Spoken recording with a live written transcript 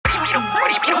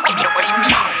What do you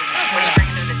mean? What are you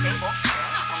bringing to the table?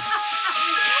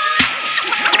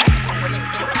 What do you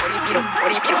mean? What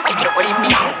do you mean? What do you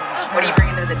mean? What are you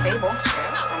bringing to the table?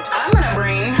 I'm gonna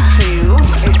bring you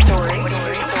a story. What do you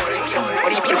mean? What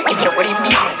do you mean? What do you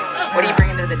mean? What are you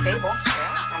bringing to the table?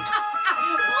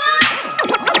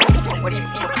 What do you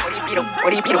mean? What do you mean?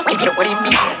 What do you mean? What do you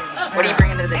mean? What are you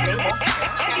bringing to the table?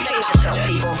 Face yourself,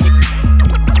 people.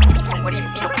 What do you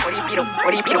mean? What do you mean?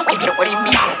 What do you mean? What do you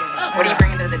mean? What are you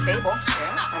bringing to the table?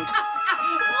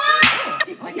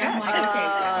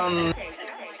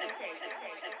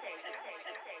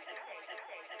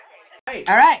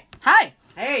 All right. Hi.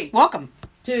 Hey. Welcome.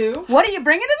 To What are you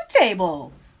bringing to the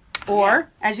table? Or,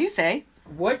 as you say,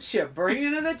 what you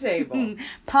bringing to the table?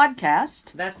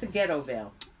 podcast. That's a ghetto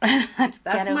veil. That's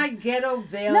ghetto. My ghetto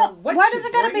veil. No, What why you does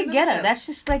it gotta be bringing to the ghetto? table? That's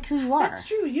just like who you are. That's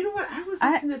true. You know what? I was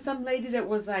listening to some lady that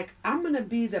was like, I'm going to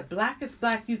be the blackest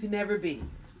black you can ever be.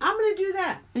 I'm going to do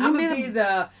that. I'm going to be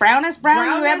the brownest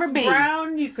brown you ever be.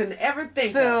 brown you can ever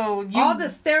think So of. you- All the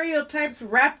stereotypes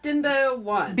wrapped into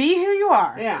one. Be who you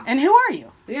are. Yeah. And who are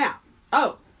you? Yeah.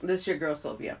 Oh, this is your girl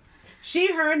Sylvia.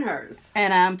 She, her, and hers.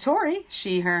 And I'm Tori.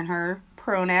 She, her, and her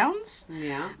pronouns.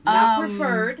 Yeah. Not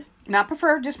preferred. Not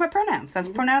preferred, just my pronouns. That's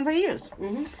the pronouns I use.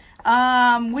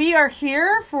 Mm-hmm. We are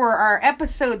here for our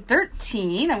episode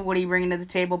 13 of What Are You Bringing to the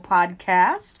Table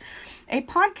podcast. A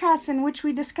podcast in which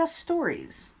we discuss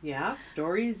stories. Yeah,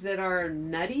 stories that are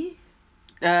nutty.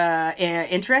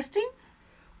 Interesting.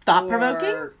 Thought-provoking.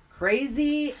 Or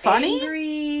crazy. Funny?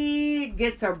 Angry.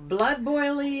 Gets our blood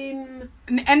boiling.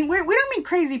 And we don't mean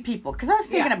crazy people, because I was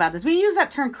thinking Yeah. about this. We use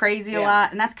that term crazy a Yeah.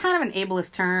 lot, and that's kind of an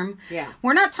ableist term. Yeah.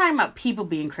 We're not talking about people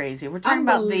being crazy. We're talking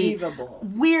about the Unbelievable.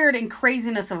 weird and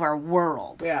craziness of our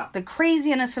world. Yeah. The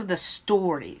craziness of the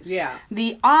stories. Yeah.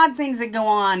 The odd things that go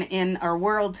on in our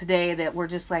world today that we're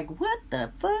just like, what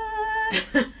the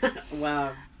fuck?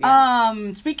 Wow.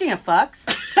 Yeah. Speaking of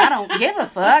fucks, I don't give a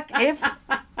fuck if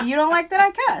you don't like that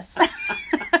I cuss.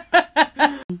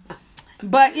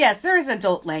 But yes, there is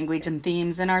adult language and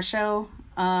themes in our show.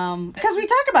 Because we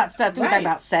talk about stuff. We talk Right.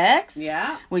 about sex.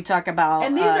 Yeah. We talk about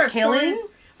And these are killing. stories,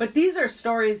 but these are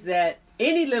stories that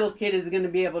any little kid is going to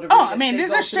be able to read. Oh, I if mean, they these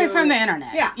go are straight through- from the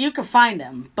internet. Yeah. You can find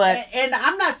them, but And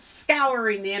I'm not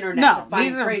scouring the internet no, to find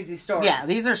these are crazy stories. Yeah,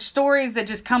 these are stories that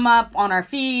just come up on our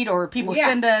feed or people Yeah.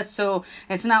 send us. So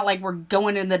it's not like we're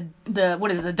going in the what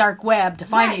is it, the dark web to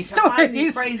find Right, these to stories. find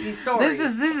these crazy stories.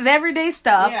 This is everyday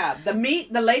stuff. Yeah,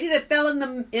 the lady that fell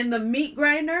in the meat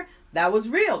grinder, that was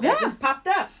real. That Yeah. just popped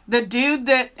up. The dude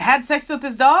that had sex with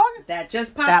his dog, That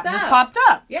just popped that up. just popped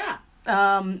up. Yeah.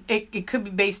 It could be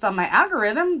based on my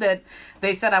algorithm that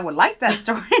they said I would like that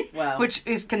story, Well. which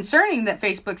is concerning that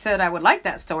Facebook said I would like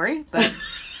that story. But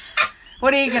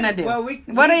what are you gonna do? Well,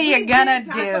 what are you gonna can't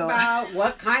talk do? about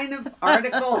what kind of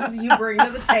articles you bring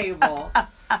to the table.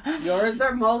 Yours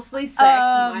are mostly sex.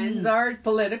 Mine's are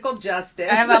political justice.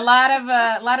 I have a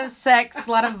lot of sex,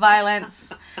 a lot of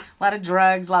violence, a lot of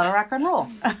drugs, a lot of rock and roll.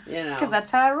 You know. Because that's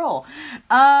how I roll.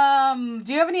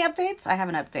 Do you have any updates? I have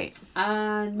an update.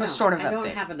 No, sort of I don't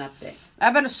update. have an update. I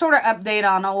have a sort of update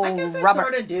on old I guess I Robert.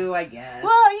 sort of do, I guess.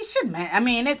 Well, you should, man. I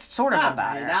mean, it's sort of All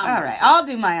about right, it. I'll All do right, it. I'll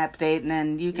do my update, and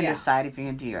then you can Yeah. decide if you're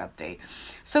going to do your update.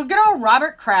 So, good old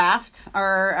Robert Kraft,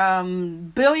 our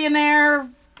billionaire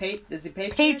Is he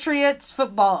Patriot? Patriots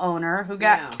football owner who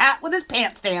got Yeah. cat with his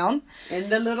pants down In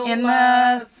the little in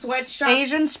the sweatshop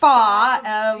Asian spa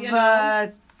of you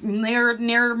know.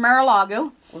 near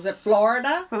Mar-a-Lago. Was it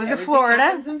Florida? It was in Everything Florida.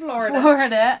 happens in Florida.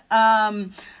 Florida.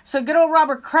 So good old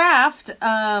Robert Kraft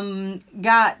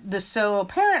got this. So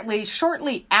apparently,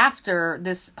 shortly after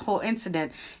this whole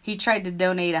incident, he tried to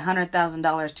donate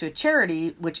 $100,000 to a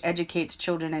charity which educates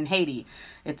children in Haiti.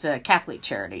 It's a Catholic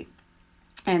charity.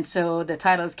 And so the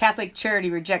title is Catholic Charity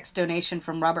Rejects Donation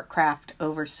from Robert Kraft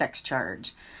Over Sex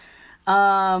Charge.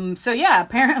 So yeah,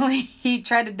 apparently he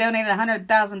tried to donate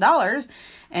 $100,000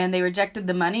 and they rejected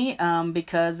the money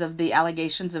because of the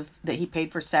allegations of that he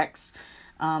paid for sex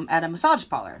at a massage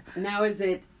parlor. Now, is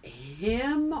it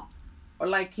him or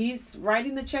like he's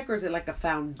writing the check, or is it like a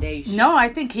foundation? No, I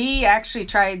think he actually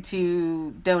tried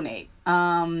to donate.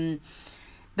 The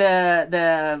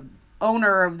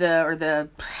owner of the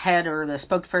head or the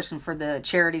spokesperson for the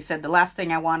charity said the last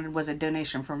thing I wanted was a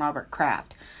donation from Robert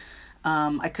Kraft.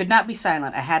 I could not be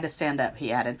silent. I had to stand up,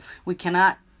 he added. We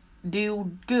cannot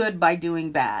do good by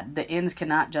doing bad. The ends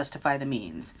cannot justify the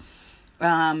means.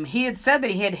 He had said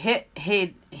that he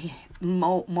had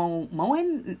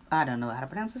Moen. I don't know how to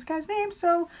pronounce this guy's name,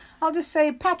 so I'll just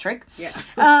say Patrick. Yeah.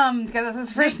 Because that's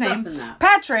his first Make name. something up.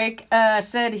 Patrick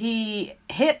said he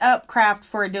hit up Kraft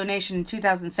for a donation in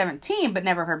 2017, but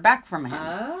never heard back from him.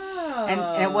 Oh.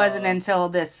 And it wasn't until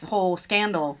this whole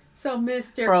scandal So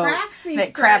Mr. broke Crafty's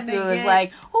that Crafty was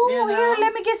like, "Oh, you know, here,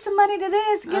 let me get some money to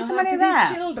this, get some money to to that."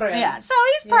 these children. Yeah, so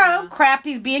he's Yeah.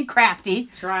 Crafty's being crafty,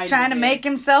 Trying trying to to be. make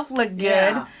himself look good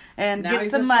Yeah. and Now get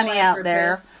he's some a money out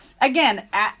there. philanthropist. Again,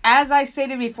 as I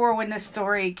stated before when this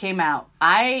story came out,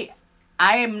 I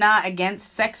am not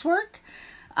against sex work.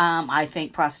 I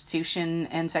think prostitution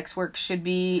and sex work should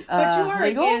be But you are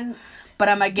legal. against But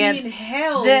I'm against being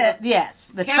held the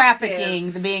captive.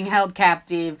 trafficking, the being held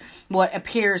captive, what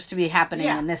appears to be happening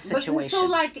in this But situation. so,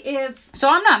 like, if So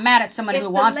I'm not mad at somebody if who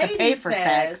the wants to lady pay for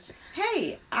says, sex.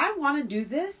 "Hey, I want to do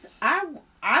this. I'm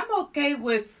okay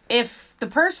with." If the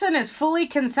person is fully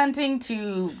consenting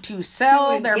to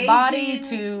sell To their engage body, in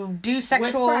to do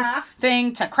sexual craft.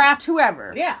 thing, to craft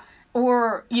whoever, Yeah.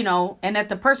 or and that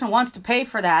the person wants to pay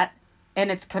for that, and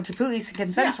it's completely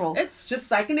consensual. Yeah, it's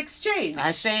just like an exchange.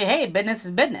 I say, hey, business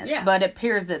is business. Yeah. But it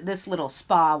appears that this little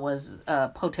spa was a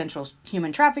potential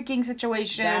human trafficking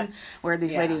situation That's- where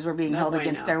these yeah, ladies were being no held bueno.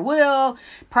 against their will.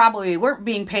 Probably weren't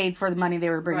being paid for the money they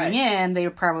were bringing Right. in. They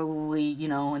were probably,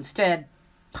 instead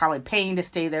probably paying to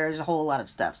stay there. There's a whole lot of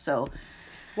stuff. So,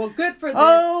 Well, good for this.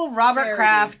 Robert charity.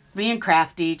 Kraft being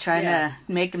crafty, trying Yeah.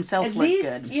 to make himself At look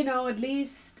least, good. at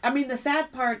least, I mean, the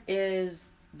sad part is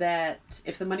that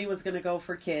if the money was going to go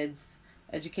for kids,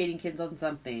 educating kids on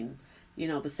something,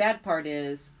 the sad part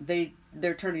is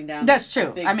they're turning down. That's a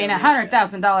true. big I mean, donation.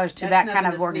 $100,000 to That's that none kind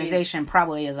of of us organization needs.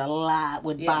 probably is a lot.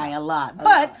 Would Yeah, buy a lot, a but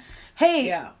lot. hey,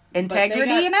 Yeah. integrity But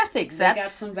they got- and ethics. They got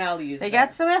That's some values. they there.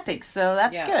 got some ethics, so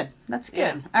that's Yeah. good. That's good.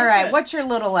 Yeah. All That's right, good. what's your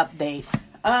little update?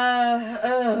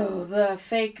 The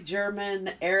fake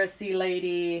German heresy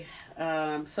lady.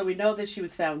 So we know that she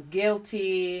was found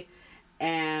guilty,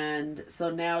 and so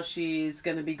now she's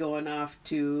going to be going off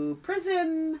to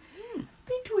prison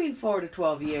between 4 to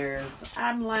 12 years.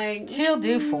 I'm like, She'll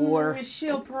do 4.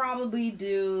 She'll probably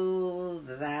do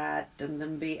that, and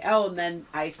then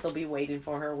ICE will be waiting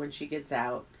for her when she gets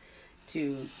out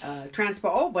to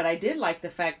transport. Oh, but I did like the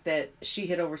fact that she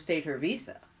had overstayed her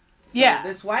visa. So Yeah.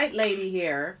 this white lady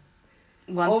here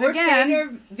Once overstayed again, her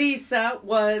visa,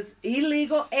 was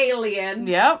illegal alien,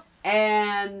 yep.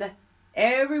 and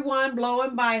everyone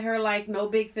blowing by her like no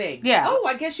big thing. Yeah. Oh,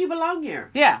 I guess you belong here.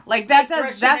 Yeah, like that does.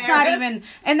 Gretchen That's not Harris. even,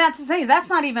 and that's the thing. That's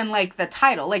not even like the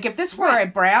title. Like if this were Right. a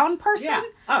brown person Yeah.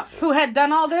 Oh. who had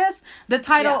done all this, the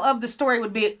title Yeah. of the story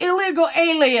would be "Illegal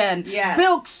Alien Yes.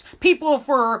 Bilks People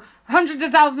for Hundreds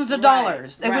of Thousands of Right,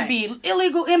 Dollars." It would right. be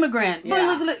illegal immigrant.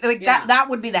 Yeah. Like Yeah. that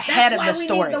would be the head of why the we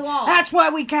story. need the wall. That's why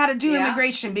we gotta do Yeah.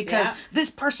 immigration because Yeah. this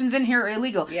person's in here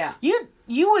illegal. Yeah.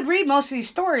 You would read most of these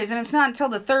stories, and it's not until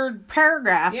the third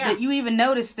paragraph Yeah. that you even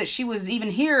notice that she was even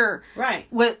here Right.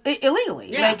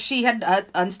 illegally. Yeah. Like she had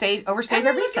overstayed And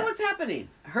her then look visa. at what's happening.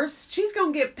 She's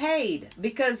gonna get paid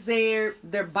because they're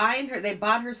buying her. They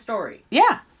bought her story.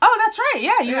 Yeah. Oh, that's right.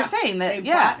 Yeah, you Yeah. were saying that. They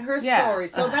yeah. bought her yeah. story,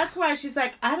 so Ugh. that's why she's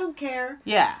like, I don't care.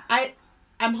 Yeah.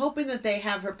 I'm hoping that they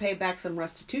have her pay back some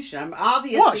restitution. I'm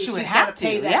obviously Well, she she's would gotta have to,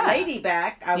 pay that yeah. lady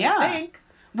back. I Yeah. would think.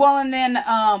 Well, and then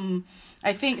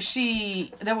I think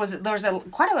there was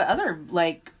quite a other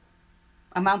like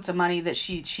amounts of money that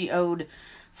she owed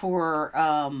for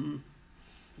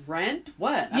Rent?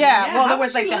 What? I yeah, mean, well, there how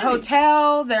was like she the living?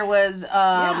 hotel. There was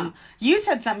Yeah. you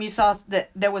said something. You saw that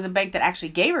there was a bank that actually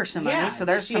gave her some money, Yeah, so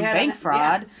there's she some had bank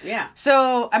fraud. Yeah.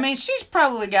 So I mean, she's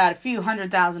probably got a few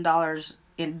 $100,000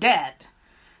 in debt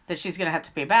that she's gonna have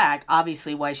to pay back.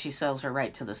 Obviously, why she sells her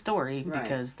right to the story Right.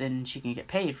 because then she can get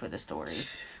paid for the story.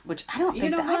 Which I don't You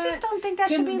think know that, I just what? don't think that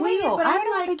Can should be we- legal. but I I'm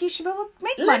don't like, think you should be able to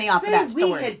make Let's money off of say that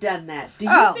story. we had done that. Do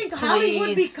you Oh, think Hollywood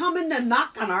would be please. coming to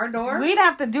knock on our door? We'd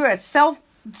have to do a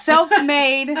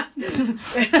self-made.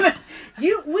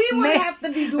 We would May- have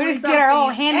to be doing we'd just something get our whole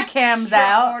handy cams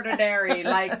out. extraordinary,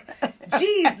 like,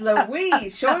 geez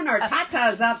Louise, showing our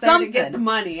tatas out there to get the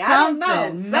money. I don't know.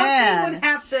 Something, man. Something would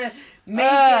have to make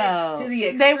Oh, it to the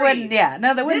extreme. they wouldn't. Yeah,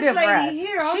 no, they wouldn't This do it for us. lady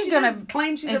here, all She's she gonna does is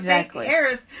claim she's exactly a fake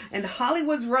heiress, and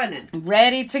Hollywood's running.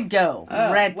 ready to go.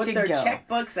 Ready with to their go.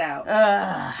 checkbooks out.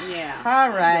 Ugh. Yeah. All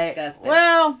right. Disgusting.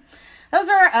 Well, those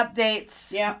are our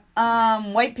updates. Yeah.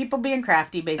 White people being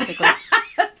crafty, basically.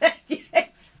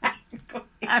 Exactly.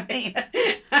 I mean,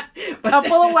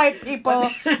 couple of white people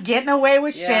getting away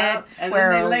with Yeah, shit. and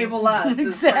where then they label us as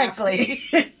exactly.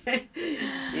 crafty.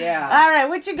 Yeah. All right,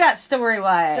 what you got story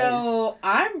wise? So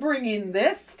I'm bringing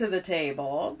this to the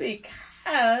table because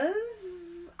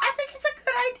I think it's a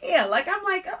good idea. Like, I'm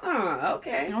like,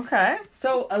 okay. Okay.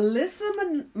 So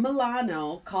Alyssa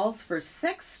Milano calls for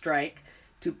sex strike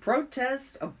to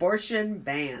protest abortion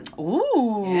bans.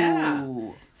 Ooh.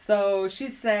 Yeah. So she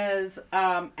says,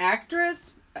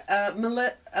 actress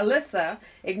Alyssa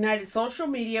ignited social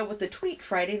media with a tweet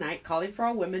Friday night calling for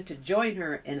all women to join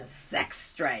her in a sex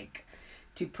strike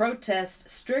to protest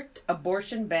strict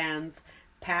abortion bans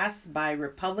passed by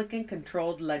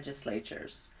Republican-controlled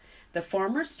legislatures. The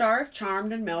former star of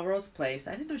Charmed and Melrose Place,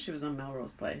 I didn't know she was on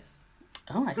Melrose Place,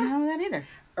 Oh, I didn't know that either.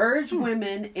 urged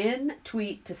women in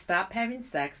tweet to stop having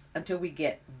sex until we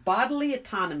get bodily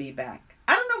autonomy back.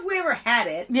 I don't know if we ever had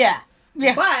it. Yeah.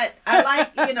 Yeah. But I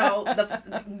like,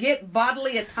 the get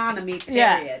bodily autonomy,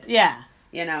 period. Yeah.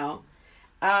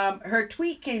 Her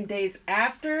tweet came days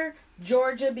after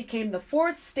Georgia became the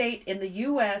fourth state in the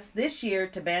U.S. this year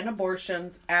to ban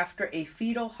abortions after a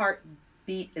fetal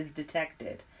heartbeat is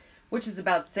detected, which is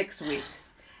about 6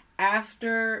 weeks.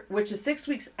 Which is 6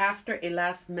 weeks after a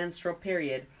last menstrual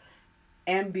period,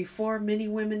 and before many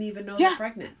women even know they're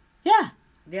pregnant. Yeah.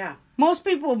 Yeah. Most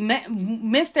people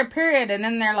miss their period, and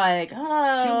then they're like, 2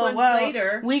 months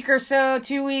later. week or so,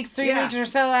 2 weeks, 3 weeks or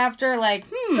so after, like,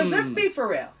 Because let's be for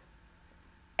real.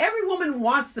 Every woman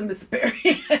wants to miss a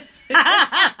period.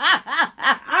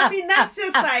 I mean, that's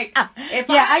just like,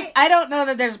 I don't know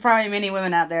that there's probably many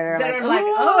women out there that are like,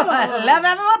 I love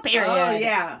having a period. Oh,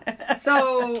 yeah.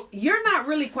 So, you're not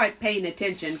really quite paying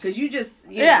attention, because you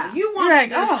just, you want to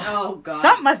just, God.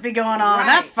 Something must be going on. Right.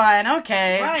 That's fine.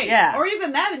 Okay. Right. Yeah. Or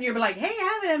even that, and you're like, hey, I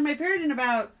haven't had my period in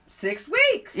about 6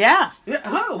 weeks. Yeah.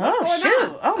 Oh, what's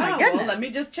going on? Oh, my goodness. Well, let me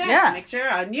just check. Yeah. Make sure.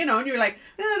 And you're like,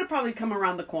 it'll probably come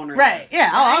around the corner. Right. Now. Yeah.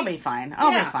 Right? I'll be fine.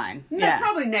 I'll be fine. No, Yeah.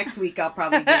 probably next week I'll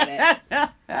probably get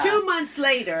it. 2 months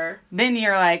later. Then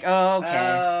you're like,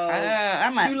 okay.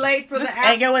 I'm too late for this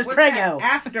the ego is prego.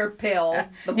 after pill.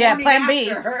 The Yeah, morning plan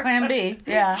B. after. Plan B.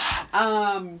 Yeah.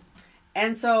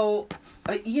 And so,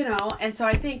 and so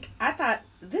I thought,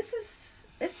 it's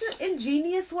an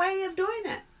ingenious way of doing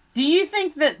it. Do you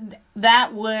think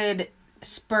that would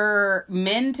spur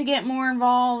men to get more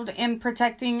involved in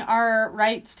protecting our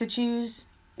rights to choose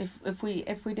if we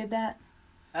did that?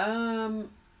 I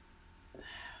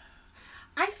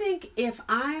think if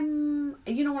I'm,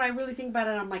 when I really think about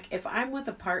it, I'm like, if I'm with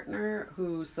a partner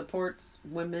who supports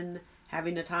women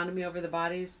having autonomy over their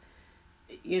bodies,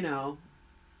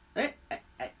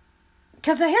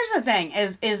 Because here's the thing,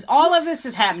 is all of this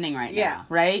is happening right now,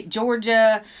 right?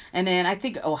 Georgia, and then I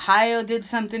think Ohio did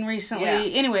something recently.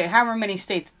 Yeah. Anyway, however many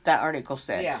states that article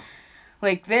said. Yeah.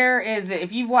 Like, there is,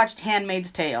 if you've watched Handmaid's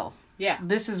Tale, Yeah.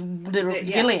 this is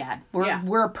Gilead.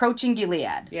 We're approaching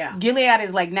Gilead. Yeah. Gilead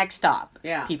is like next stop,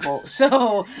 people.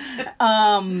 So,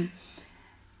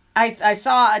 I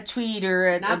saw a tweet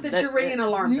or not that you're ringing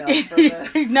alarm bells for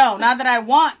the... No, not that I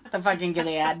want the fucking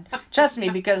Gilead. Trust me,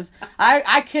 because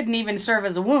I couldn't even serve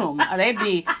as a womb. They'd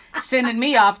be sending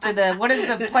me off to what is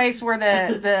the place where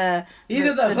the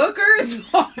hookers,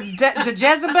 the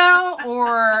Jezebel,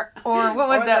 or what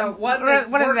was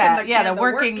what is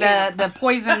that? The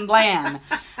poisoned land.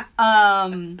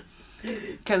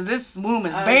 Because this womb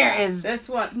is bare. That's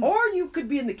what. Or you could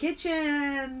be in the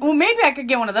kitchen. Well, maybe I could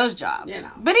get one of those jobs.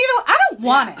 But either I don't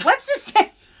want it. Let's just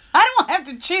say I don't have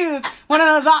to choose one of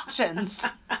those options.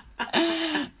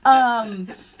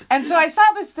 And so I saw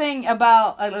this thing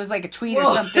about it was like a tweet or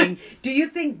something. Do you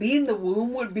think being the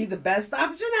womb would be the best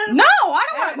option? No, I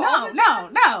don't want to.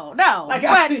 No. Like,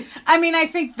 but I mean, I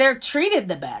think they're treated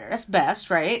the better. That's best,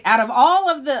 right? Out of all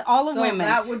of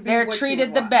women, they're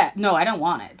treated the best. No, I don't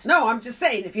want it. No, I'm just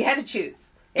saying if you had to choose.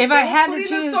 If I had to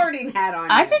choose, a sorting hat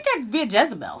on. I think I'd be a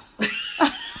Jezebel.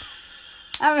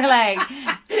 I'd be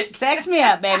like, sex me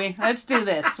up, baby. Let's do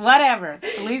this. Whatever.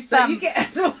 At least so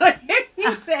what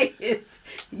you say is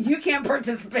you can't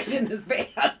participate in this band.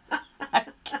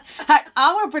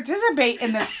 I will participate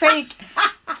in the sake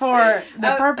for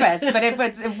the purpose. But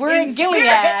if we're in Gilead,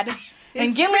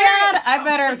 I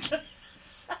better.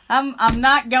 I'm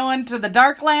not going to the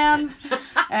dark lands,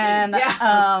 and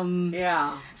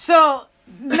So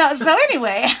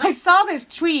anyway, I saw this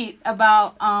tweet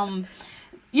about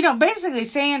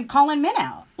basically calling men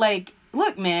out. Like,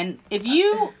 look, men, if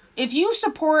you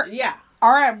support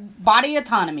our body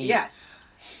autonomy,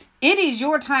 it is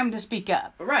your time to speak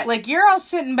up. Right. Like, you're all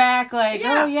sitting back like,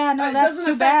 that's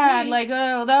too bad. Me. Like,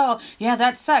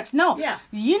 that sucks. No. Yeah.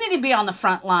 You need to be on the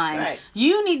front lines. Right.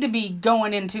 You need to be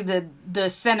going into the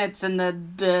senates and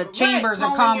the chambers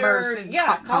of commerce.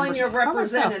 Calling your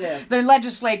representative. The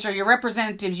legislature, your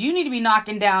representatives. You need to be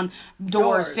knocking down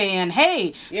doors saying,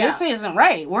 hey, this isn't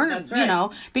right. We're, that's right.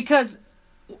 because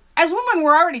as women,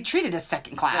 we're already treated as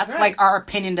second class. That's right. Like, our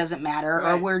opinion doesn't matter,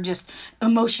 or Right. we're just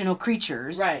emotional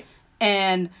creatures. Right.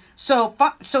 And so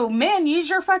men, use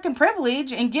your fucking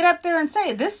privilege and get up there and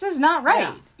say, this is not right.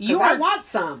 Yeah. You 'Cause are I want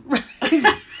some.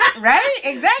 right?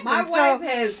 Exactly. My wife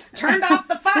has turned off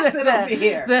the faucet over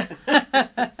here.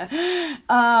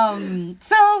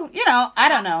 So, you know, I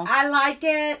don't know. I like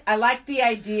it. I like the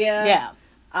idea. Yeah.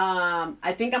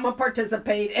 I think I'm gonna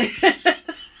participate in it.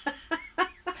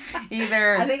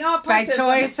 Either I think I'll by participate.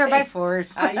 choice or by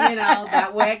force. You know,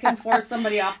 that way I can force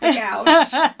somebody off the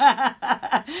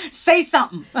couch. Say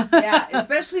something. Yeah,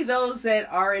 especially those that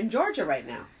are in Georgia right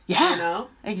now. Yeah. You know?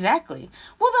 Exactly.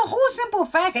 Well, the whole simple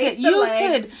fact Take that the you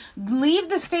legs. could leave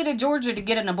the state of Georgia to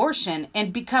get an abortion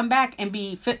and come back and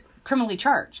be criminally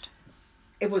charged.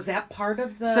 It was that part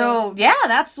of the. So, yeah,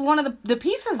 that's one of the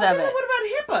pieces of it. What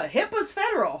about HIPAA? HIPAA's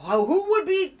federal. Who would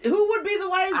be the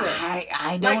wiser?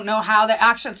 I don't know how that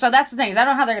actually. So that's the thing is I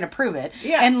don't know how they're going to prove it.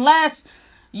 Yeah. Unless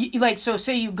you like so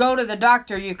say you go to the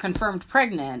doctor, you're confirmed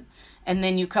pregnant, and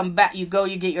then you come back, you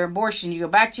get your abortion, you go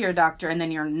back to your doctor, and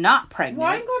then you're not pregnant. Well,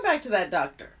 I'm going back to that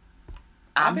doctor.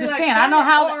 I'm be just like, saying I don't know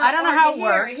how it here,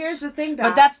 works. Here's the thing, Doc.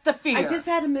 But that's the fear. I just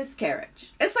had a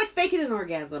miscarriage. It's like faking an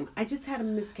orgasm. I just had a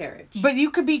miscarriage. But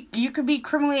you could be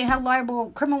criminally held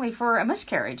liable for a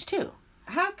miscarriage too.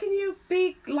 How can you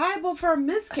be liable for a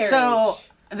miscarriage? So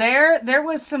there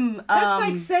was some. That's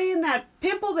like saying that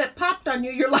pimple that popped on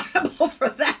you, you're liable for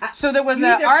that. So there was You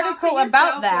an either article pop it about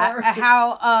yourself that, or-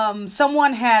 how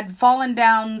someone had fallen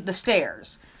down the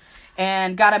stairs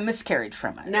and got a miscarriage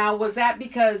from it. Now, was that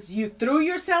because you threw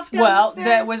yourself down Well, the stairs?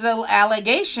 there was an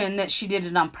allegation that she did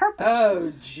it on purpose.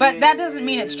 Oh, But that doesn't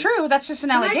mean it's true. That's just an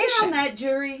Can allegation. I get on that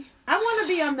jury? I want to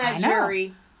be on that I know.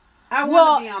 jury. I Well,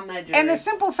 want to be on that jury. and the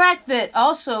simple fact that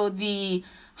also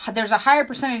there's a higher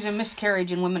percentage of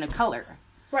miscarriage in women of color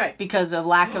right. because of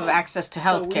lack of access to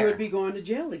health So we care. would be going to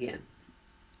jail again.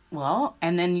 Well,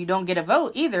 and then you don't get a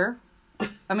vote either.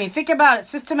 I mean, think about it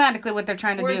systematically. What they're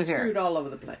trying to We're do screwed here all over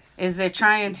the place. is they're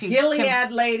trying to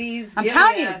Gilead, ladies. I'm Gilead.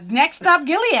 telling you, next stop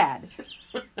Gilead.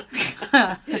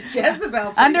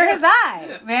 Jezebel. for Under you. his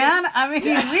eye, man. I mean,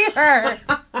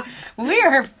 we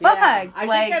are fucked. I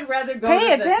like, think I'd rather go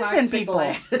pay to the attention, toxic people.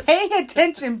 land. Pay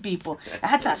attention, people.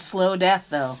 That's a slow death,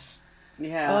 though.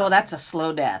 Yeah. Oh, that's a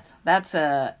slow death. That's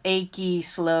a achy,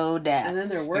 slow death. And then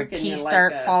they're working Your you teeth like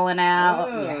start a- falling out.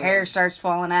 Your Ugh. hair starts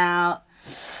falling out.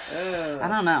 Ugh. I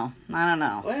don't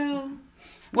know.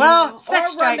 Well,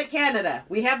 sex or run strike. to Canada.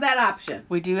 We have that option.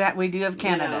 We do have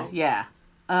Canada. know. Yeah.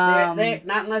 They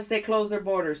not unless they close their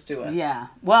borders to us. Yeah.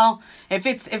 Well, if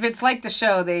it's like the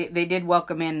show, they did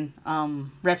welcome in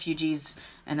refugees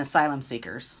and asylum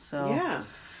seekers. So Yeah.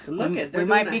 Look at we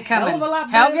might be coming. Hell of a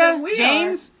lot better than Helga, we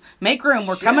James, make room.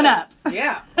 We're coming Shit. up.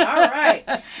 Yeah. All right.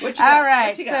 What you got? All right.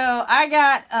 What you So got? I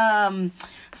got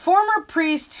former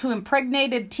priest who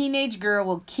impregnated teenage girl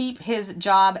will keep his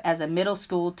job as a middle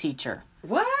school teacher.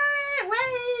 What?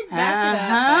 Wait.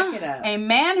 Back it up. A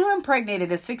man who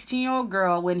impregnated a 16-year-old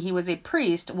girl when he was a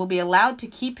priest will be allowed to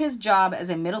keep his job as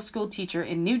a middle school teacher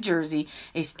in New Jersey,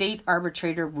 a state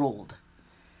arbitrator ruled.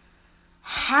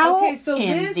 How Okay, so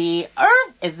in the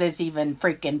earth is this even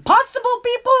freaking possible,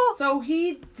 people? So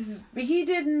he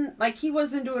didn't like he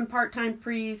wasn't doing part-time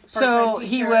priest. So part-time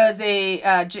he teacher. was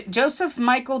a Joseph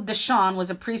Michael Deshawn was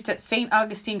a priest at St.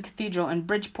 Augustine Cathedral in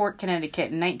Bridgeport,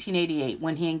 Connecticut in 1988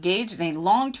 when he engaged in a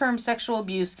long-term sexual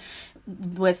abuse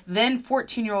with then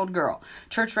 14-year-old girl.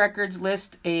 Church records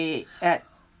list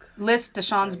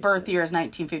Deshawn's birth year as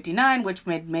 1959, which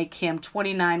would make him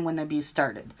 29 when the abuse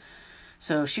started.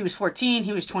 So she was 14,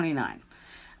 he was 29.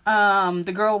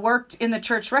 The girl worked in the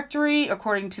church rectory,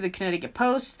 according to the Connecticut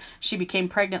Post. She became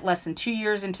pregnant less than 2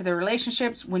 years into their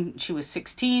relationships when she was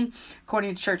 16.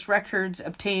 According to church records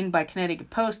obtained by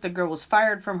Connecticut Post, the girl was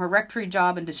fired from her rectory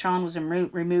job and Deshawn was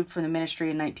removed from the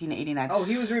ministry in 1989. Oh,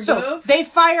 he was removed? So they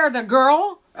fire the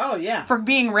girl Oh, yeah. for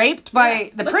being raped by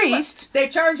the Look at priest. what- They're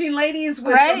charging ladies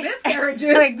with Right?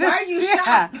 miscarriages. Like Why are you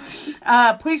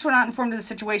shocked? Police were not informed of the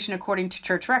situation according to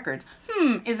church records.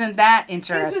 Isn't that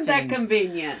interesting? Isn't that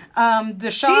convenient?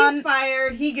 Deshawn... She's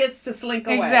fired. He gets to slink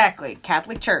away. Exactly.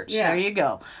 Catholic Church. Yeah. There you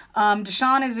go.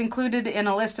 Deshawn is included in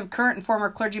a list of current and former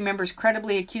clergy members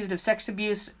credibly accused of sex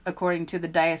abuse, according to the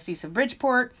Diocese of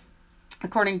Bridgeport.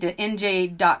 According to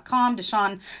NJ.com,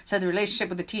 Deshawn said the relationship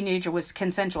with the teenager was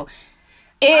consensual.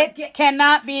 It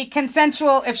cannot be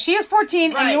consensual. If she is 14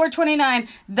 and Right. you are 29,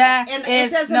 that And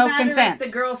is it doesn't no matter consent. if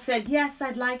the girl said, yes,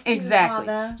 I'd like to, Exactly.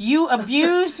 Father. You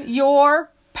abused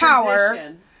your power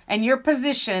Position. and your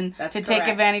position That's to take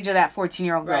correct. advantage of that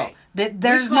 14-year-old girl. Right.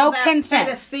 There's We no call that consent.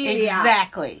 pedophilia.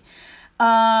 Exactly.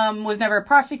 Was never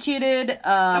prosecuted.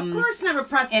 Of course, never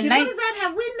prosecuted. What does that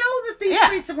have? We know that these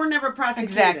priests were never prosecuted.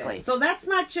 Exactly. So that's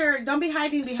not don't be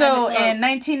hiding behind So the cloak. in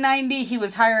 1990, he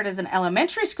was hired as an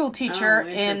elementary school teacher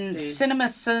in Cinnamon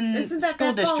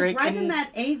School District. Right in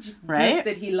that age group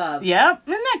that he loved. Yep,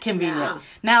 isn't that convenient? Yeah.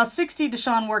 Now, 60,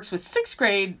 Deshaun works with sixth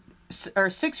grade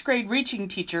reaching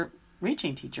teacher.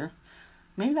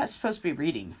 Maybe that's supposed to be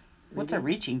reading. What's a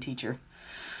reaching teacher?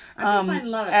 I can find a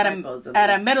lot of typos in at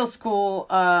this. a middle school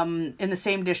in the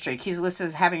same district. He's listed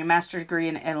as having a master's degree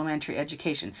in elementary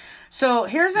education. So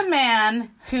here's a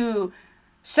man who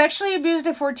sexually abused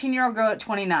a 14-year-old girl at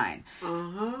 29.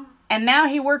 Uh-huh. And now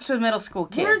he works with middle school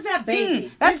kids. Where's that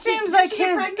baby? That seems like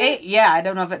his... I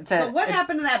don't know if it's a... So what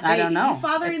happened to that baby? I don't know. You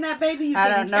fathering that baby? You I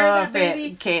taking don't care know of that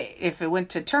baby? if it went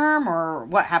to term or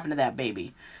what happened to that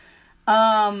baby.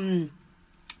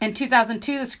 In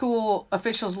 2002, the school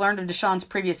officials learned of Deshaun's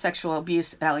previous sexual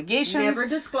abuse allegations. Never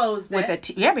disclosed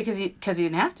it. Because he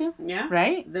didn't have to. Yeah.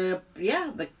 Right? The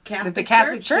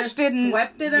Catholic Church just didn't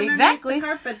swept it underneath exactly the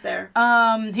carpet there.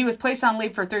 He was placed on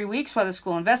leave for 3 weeks while the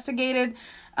school investigated.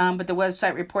 But the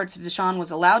website reports that Deshaun was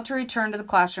allowed to return to the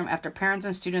classroom after parents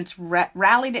and students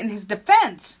rallied in his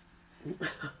defense.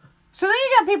 So then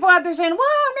you got people out there saying,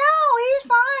 "Whoa, no, he's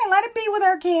fine. Let him be with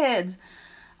our kids."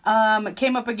 The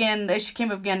issue came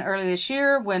up again early this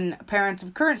year when parents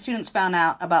of current students found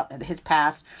out about his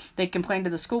past. They complained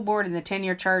to the school board, and the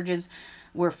 10-year charges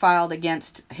were filed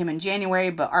against him in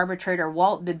January. But arbitrator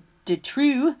Walt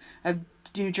Detrue of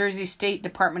New Jersey State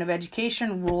Department of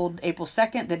Education ruled April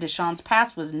 2nd that Deshaun's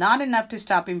past was not enough to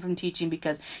stop him from teaching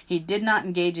because he did not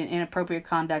engage in inappropriate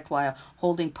conduct while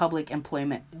holding public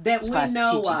employment that we know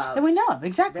teaching. of. That we know of,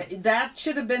 exactly. That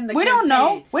should have been the We don't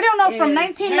know. We don't know from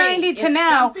 1990 to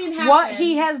now what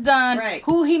he has done,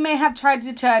 who he may have tried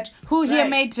to touch, who he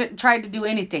may have tried to do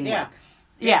anything with.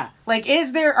 Yeah. Like,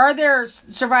 are there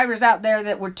survivors out there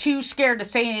that were too scared to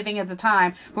say anything at the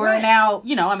time who are now,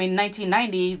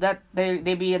 1990, that they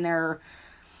be in their,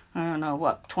 I don't know,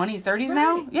 what, 20s, 30s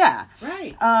now? Yeah.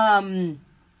 Right.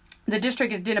 The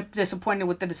district is disappointed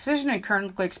with the decision and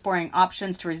currently exploring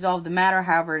options to resolve the matter.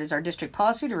 However, it is our district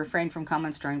policy to refrain from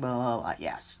comments during blah, blah, blah.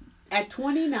 Yes. At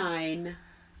 29,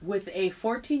 with a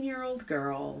 14-year-old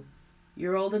girl,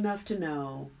 you're old enough to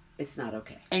know it's not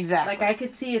okay. Exactly. Like, I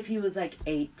could see if he was,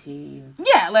 18.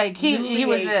 Yeah, like, he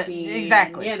was 18,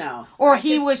 exactly. Or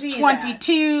he was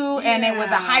 22 and it was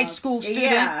a high school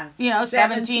student,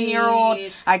 17-year-old.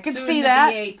 I could see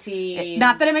that. 18.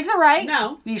 Not that it makes it right.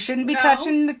 No. You shouldn't be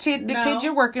touching the kid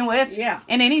you're working with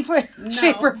in any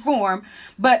shape or form.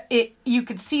 But you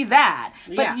could see that.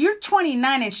 But you're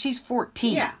 29 and she's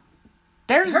 14. Yeah.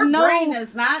 There's Her no... brain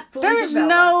is not fully There's developed.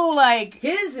 no, like...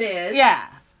 His is. Yeah.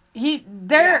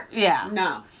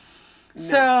 No.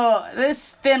 So,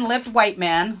 this thin-lipped white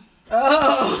man...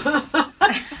 Oh.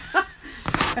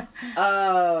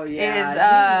 Oh,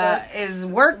 yeah. Is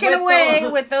working away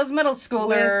with those middle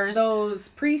schoolers. With those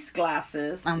priest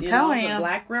glasses. I'm telling you. The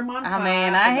black rim on top. I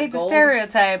mean, I hate the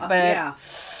stereotype, but...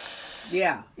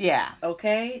 Yeah.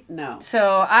 Okay? No.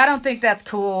 So, I don't think that's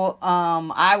cool.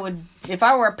 I would... If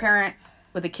I were a parent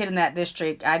with a kid in that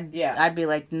district, I'd be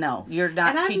like, no, you're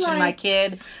not teaching my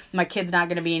kid. My kid's not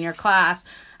going to be in your class.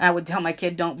 I would tell my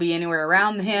kid, don't be anywhere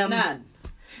around him. None.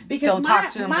 Because don't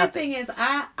talk to him. My thing is,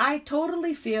 I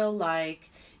totally feel like,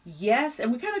 yes,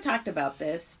 and we kind of talked about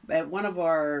this at one of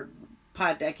our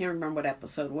I can't remember what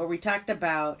episode, where we talked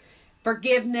about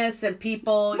forgiveness and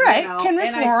people, can reform.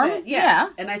 And I said,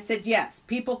 yes. And I said, yes,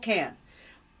 people can.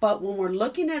 But when we're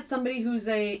looking at somebody who's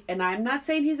and I'm not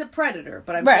saying he's a predator,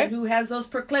 but I'm saying who has those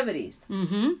proclivities,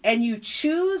 and you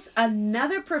choose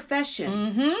another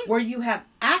profession where you have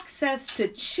access to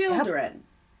children,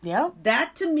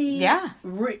 that to me,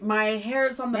 my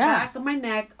hairs on the back of my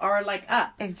neck are like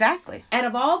up. Exactly. And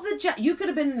of all the jobs, you could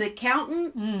have been an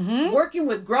accountant working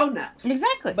with grown-ups.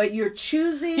 Exactly. But you're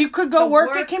choosing You could go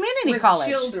work at community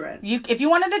college. Children. If you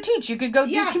wanted to teach, you could go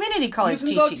do community college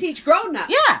teaching. You can go teach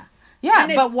grown-ups.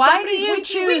 Yeah, but why do you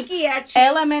choose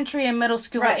elementary and middle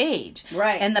school age?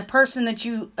 Right. And the person that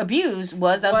you abused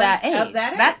was of that age.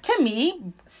 That to me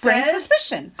brings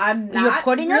suspicion. You're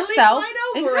putting yourself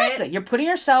You're putting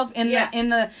yourself in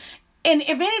the and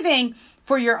if anything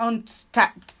for your own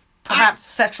perhaps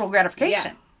sexual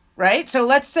gratification, right? So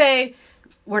let's say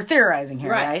we're theorizing here,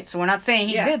 right? So we're not saying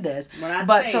he did this,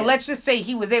 so let's just say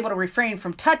he was able to refrain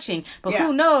from touching, but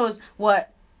who knows what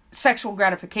sexual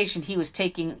gratification he was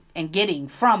taking and getting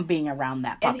from being around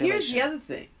that population. And here's the other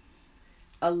thing.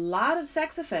 A lot of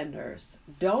sex offenders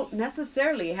don't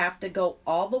necessarily have to go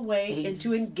all the way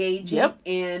into engaging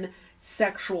in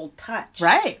sexual touch.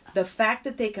 Right. The fact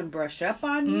that they can brush up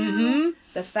on you. Mm-hmm.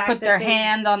 The fact Put that their they,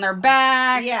 hand on their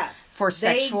back. Yes. For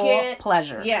They sexual get-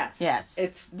 pleasure. Yes. Yes.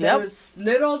 It's Yep. there's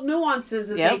little nuances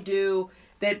that Yep. they do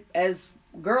that as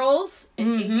girls,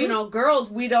 Mm-hmm. you know, girls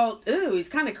we don't. Ooh, he's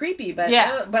kind of creepy, but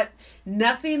Yeah. but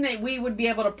nothing that we would be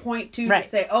able to point to Right. to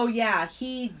say, oh yeah,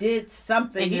 he did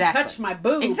something. Exactly. He touched my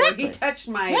boob. Exactly. Or he touched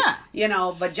my, Yeah. you know,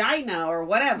 vagina or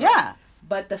whatever. Yeah.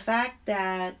 But the fact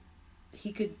that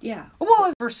he could, yeah. What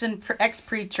was person,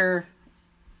 ex-preacher,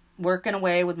 working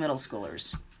away with middle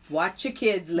schoolers? Watch your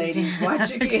kids, ladies.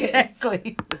 Watch your kids.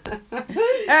 Exactly. All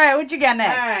right, what you got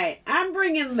next? All right, I'm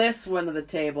bringing this one to the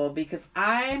table because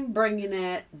I'm bringing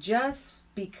it just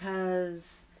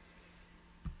because,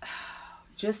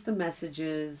 just the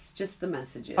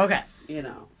messages. Okay. You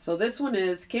know, so this one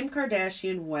is Kim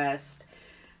Kardashian West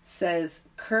says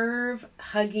curve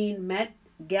hugging Met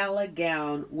Gala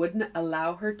gown wouldn't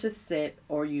allow her to sit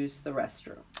or use the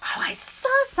restroom. Oh, I saw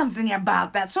something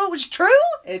about that. So it was true?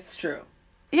 It's true.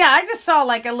 Yeah, I just saw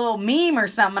like a little meme or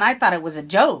something. And I thought it was a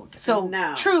joke. So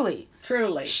No. truly,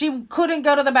 Truly. she couldn't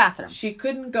go to the bathroom. She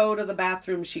couldn't go to the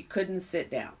bathroom. She couldn't sit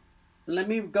down. Let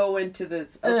me go into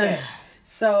this. Okay. Ugh.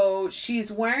 So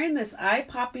she's wearing this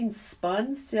eye-popping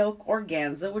spun silk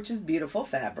organza, which is beautiful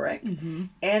fabric,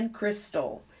 and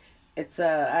crystal. It's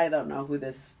I don't know who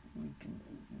this,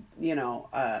 you know,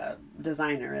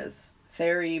 designer is.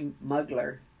 Fairy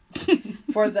Mugler.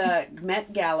 For the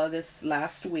Met Gala this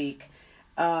last week.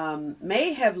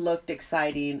 May have looked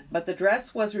exciting, but the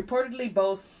dress was reportedly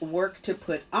both work to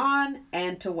put on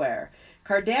and to wear.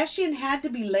 Kardashian had to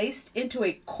be laced into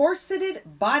a corseted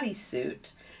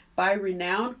bodysuit by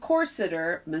renowned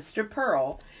corseter Mr.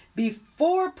 Pearl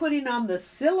before putting on the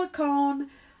silicone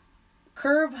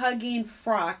curve-hugging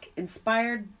frock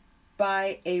inspired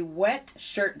by a wet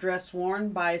shirt dress worn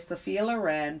by Sophia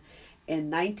Loren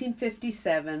in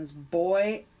 1957's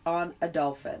Boy on a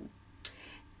Dolphin.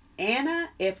 Anna,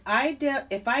 if I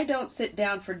don't sit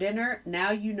down for dinner,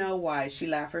 now you know why, she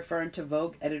laughed, referring to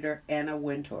Vogue editor Anna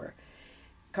Wintour.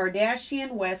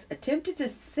 Kardashian West attempted to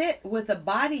sit with a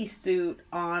bodysuit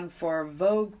on for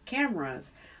Vogue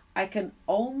cameras. I can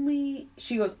only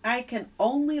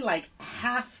like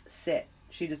half sit,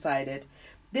 she decided.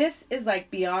 This is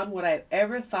like beyond what I've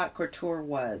ever thought couture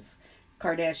was,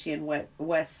 Kardashian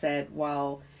West said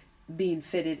while being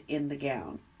fitted in the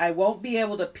gown. I won't be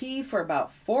able to pee for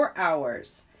about 4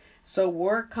 hours. So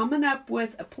we're coming up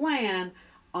with a plan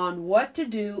on what to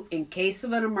do in case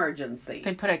of an emergency.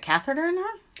 They put a catheter in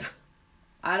her?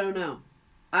 I don't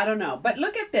know. But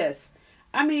look at this.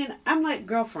 I mean, I'm like,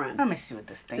 girlfriend. Let me see what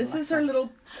this thing This looks is her like.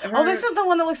 little... Oh, this is the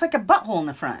one that looks like a butthole in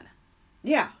the front.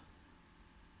 Yeah.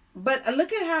 But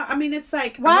look at how... I mean, it's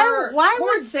like... Why her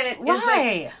corset is like...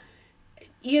 why?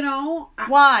 You know...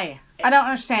 Why? I don't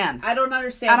understand. I don't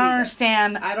understand. I don't either.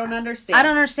 understand. I don't understand. I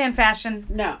don't understand fashion.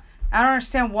 No. I don't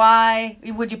understand why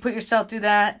would you put yourself through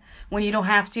that when you don't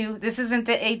have to. This isn't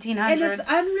the 1800s. And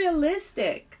it's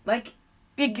unrealistic. Like,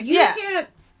 yeah.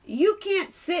 You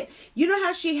can't sit... You know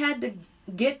how she had to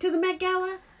get to the Met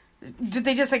Gala? Did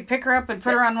they just like pick her up and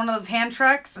put her on one of those hand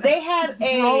trucks? They had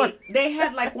Roller. They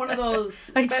had like one of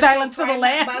those Like special Silence of the TriMet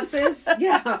Lambs. buses.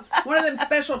 Yeah, one of them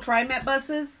special TriMet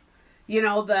buses. You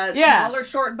know, the Yeah. smaller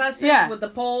short buses Yeah. with the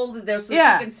pole. There's so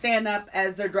Yeah. she can stand up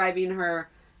as they're driving her.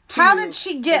 To How did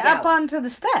she get the up gala. onto the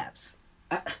steps?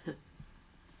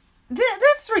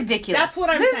 That's ridiculous. That's what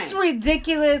I'm This is saying.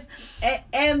 ridiculous.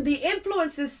 And the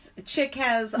influence this chick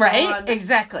has Right? on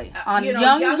Exactly. On you know,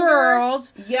 young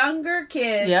girls. younger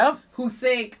kids, Yep. who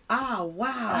think, "Oh wow,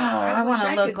 Oh, I wish want to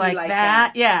could look be like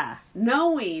that. Yeah.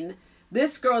 Knowing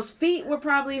this girl's feet were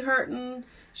probably hurting,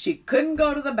 she couldn't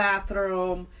go to the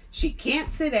bathroom, she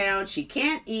can't sit down, she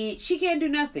can't eat, she can't do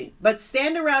nothing but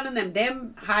stand around in them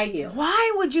damn high heels.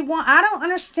 Why would you want... I don't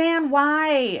understand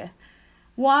why.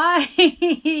 Why?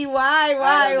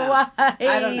 Why?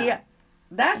 I don't know.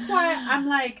 That's why I'm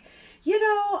like, you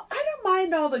know, I don't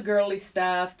mind all the girly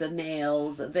stuff, the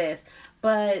nails, this,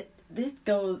 but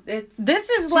This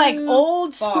is too like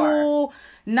old far. school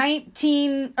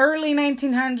early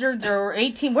 1900s or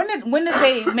 18. When did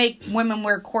they make women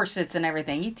wear corsets and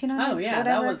everything? 1800s? Oh yeah,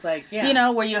 whatever? that was like, yeah. You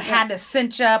know, where you had to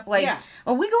cinch up. Like, Yeah.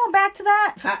 are we going back to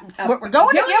that? We're We're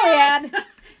going to Gilead.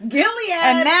 Gilead.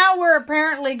 And now we're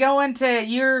apparently going to,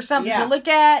 you're something Yeah. to look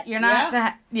at. You're not Yeah.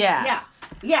 to, yeah. Yeah.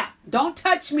 Yeah. Don't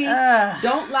touch me. Ugh.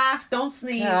 Don't laugh. Don't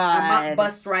sneeze. I God. might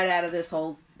bust right out of this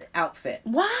whole outfit.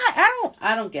 Why?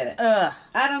 I don't get it. Ugh.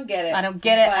 I don't get it. I don't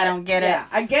get it. I But, don't get it. yeah,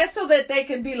 I guess so that they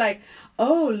can be like,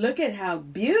 oh, look at how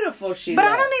beautiful she But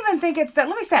looks. I don't even think it's that.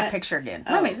 Let me see that picture again.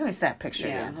 Let me see that picture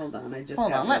Yeah, again. hold on. I just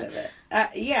Hold got on, rid of it.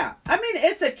 Yeah, I mean,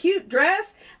 it's a cute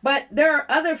dress, but there are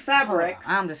other fabrics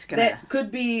I'm just gonna... that could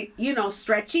be,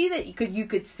 stretchy that you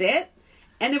could sit,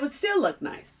 and it would still look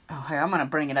nice. Oh, here, I'm going to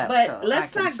bring it up. But so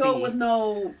let's I can not go see. with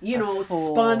no,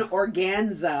 full- spun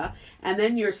organza, and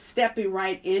then you're stepping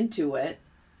right into it.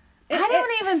 I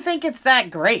don't even think it's that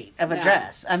great of a No.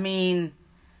 dress. I mean,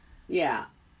 Yeah.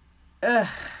 ugh.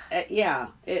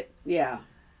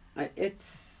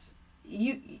 It's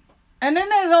you. And then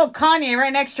there's old Kanye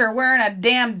right next to her wearing a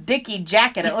damn Dickie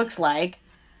jacket, it looks like.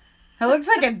 It looks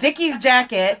like a Dickies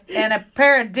jacket and a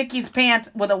pair of Dickies pants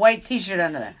with a white t-shirt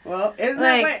under there. Well, isn't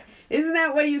Like-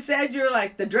 that what you said? You're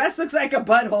like, the dress looks like a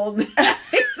butthole.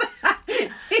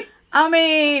 I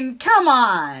mean, come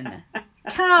on.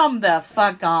 Come the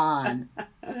fuck on.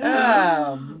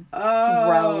 Oh, Oh,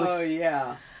 gross.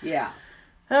 yeah.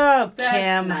 Oh, That's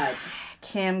Kim. nuts.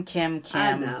 Kim.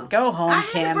 I know. Go home, I had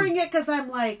Kim. to bring it because I'm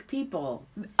like, people,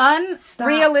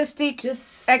 Unrealistic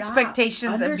just stop.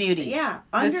 expectations of beauty. Yeah,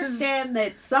 This is- understand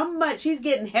that she's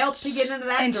getting help to get into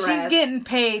that and dress. she's getting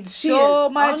paid She so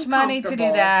is much money to do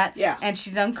uncomfortable. that. Yeah. And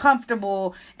she's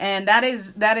uncomfortable, and that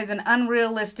is an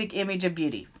unrealistic image of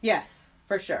beauty. Yes,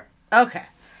 for sure. Okay.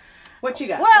 What you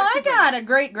got? Well, What I you bring? got a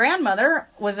great grandmother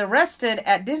was arrested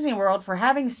at Disney World for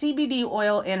having CBD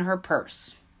oil in her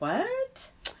purse. What?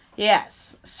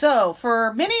 Yes. So,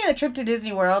 for many, the trip to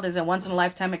Disney World is a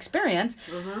once-in-a-lifetime experience,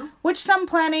 which some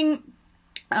planning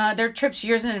their trips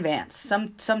years in advance.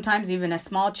 Sometimes even a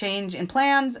small change in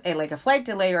plans, like a flight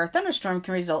delay or a thunderstorm,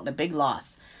 can result in a big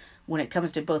loss when it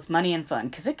comes to both money and fun,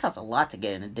 because it costs a lot to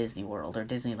get into Disney World or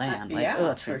Disneyland.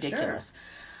 It's for ridiculous.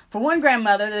 For one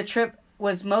grandmother, the trip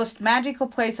was most magical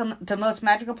place on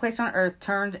earth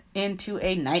turned into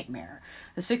a nightmare.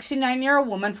 The 69-year-old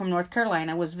woman from North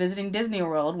Carolina was visiting Disney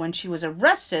World when she was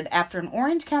arrested after an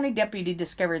Orange County deputy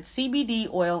discovered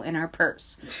CBD oil in her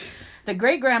purse. The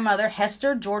great-grandmother,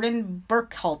 Hester Jordan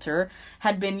Burkhalter,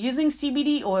 had been using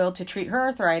CBD oil to treat her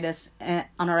arthritis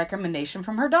on a recommendation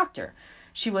from her doctor.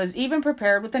 She was even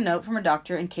prepared with a note from her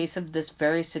doctor in case of this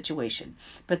very situation.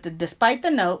 But despite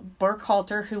the note,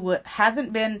 Burkhalter, who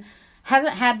hasn't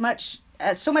had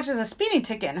so much as a speeding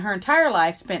ticket in her entire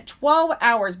life, spent 12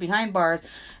 hours behind bars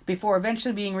before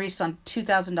eventually being released on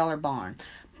 $2,000 bond.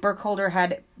 Burkhalter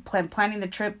had planning the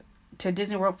trip to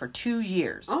Disney World for 2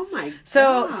 years. Oh my god.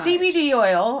 So CBD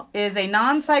oil is a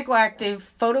non-psychoactive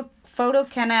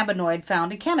photocannabinoid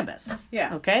found in cannabis.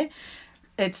 Yeah. Okay?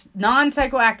 It's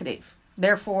non-psychoactive.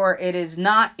 Therefore, it is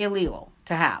not illegal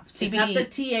to have. CBD. It's not the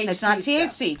THC. It's not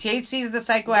THC. stuff. THC is the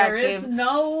There psychoactive. is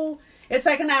no. It's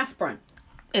like an aspirin.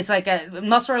 It's like a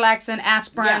muscle relaxant,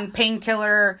 aspirin, Yeah.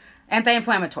 painkiller,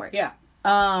 anti-inflammatory. Yeah.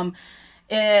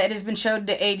 It has been shown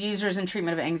to aid users in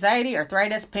treatment of anxiety,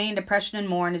 arthritis, pain, depression, and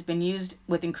more, and has been used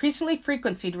with increasingly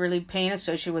frequency to relieve pain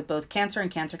associated with both cancer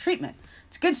and cancer treatment.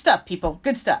 It's good stuff, people.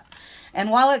 Good stuff.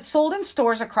 And while it's sold in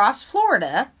stores across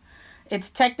Florida, it's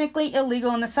technically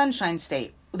illegal in the Sunshine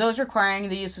State. Those requiring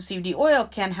the use of CBD oil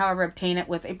can, however, obtain it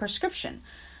with a prescription.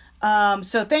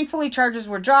 So thankfully, charges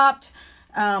were dropped,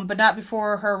 but not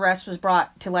before her arrest was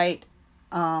brought to light.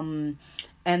 And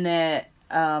that,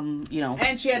 And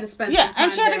she had to spend. yeah, some time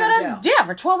and she had to there go in to jail.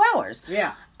 for 12 hours.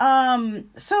 Yeah.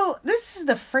 So this is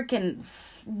the freaking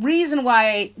reason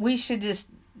why we should just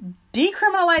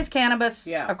decriminalize cannabis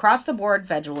across the board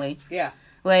federally. Yeah.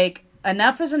 Like,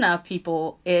 enough is enough,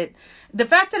 people. The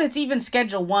fact that it's even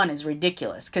Schedule 1 is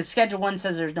ridiculous, because Schedule 1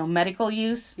 says there's no medical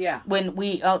use. Yeah. When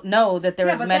we know that there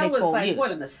is but medical that was like use.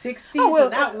 what in the 60s. Oh, well,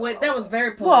 that was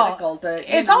very political.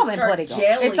 It's all been political.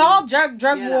 It's all drug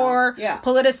war, Yeah.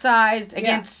 politicized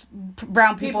against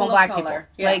brown people and People of black color. people.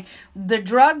 Yeah. Like, the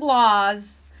drug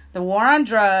laws, the war on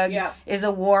drug Yeah. is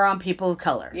a war on people of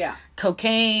color. Yeah.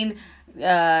 Cocaine,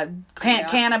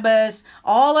 cannabis,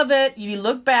 all of it. You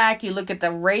look back, you look at the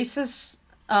racist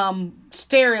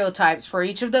stereotypes for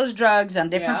each of those drugs on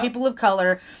different people of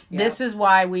color. This is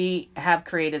why we have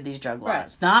created these drug laws.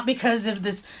 Right. Not because of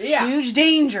this Yeah. huge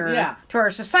danger Yeah. to our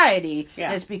society.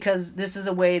 Yeah. It's because this is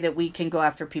a way that we can go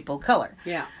after people of color.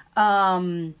 Yeah.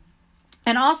 And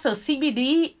also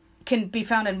CBD can be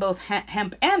found in both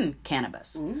hemp and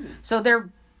cannabis. So they're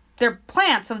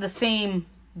plants of the same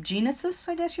genuses,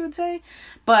 I guess you would say,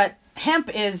 but hemp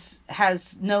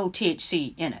has no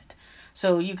THC in it.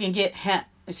 So you can get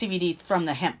CBD from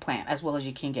the hemp plant as well as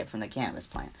you can get from the cannabis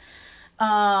plant.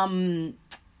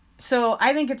 So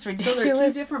I think it's ridiculous. So they're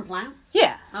two different plants?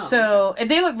 Yeah. Oh, so and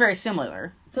they look very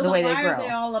similar. So the way why they grow. are they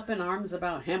all up in arms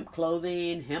about hemp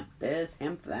clothing, hemp this,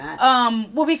 hemp that?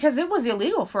 Well, because it was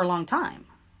illegal for a long time.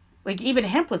 Like, even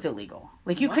hemp was illegal.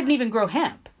 Like, you couldn't even grow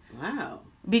hemp Wow.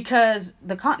 because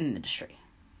the cotton industry.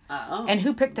 Oh. And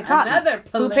who picked the cotton? Another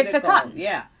political, Who picked the cotton?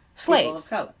 Yeah. Slaves.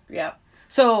 People of color. Yep.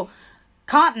 So,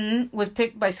 cotton was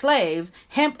picked by slaves.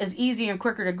 Hemp is easier and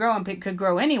quicker to grow and could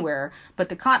grow anywhere. But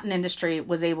the cotton industry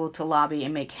was able to lobby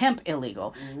and make hemp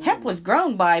illegal. Hemp was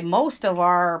grown by most of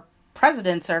our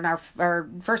presidents and our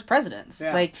first presidents.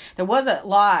 Yeah. Like, there was a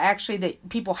law actually that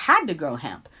people had to grow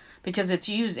hemp because it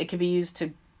could be used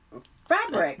to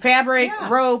Fabric. Yeah.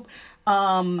 rope,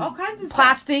 All kinds of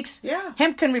plastics. stuff. Yeah.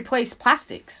 Hemp can replace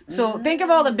plastics. So think of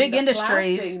all the big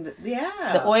industries, Yeah.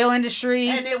 the oil industry.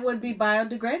 And it would be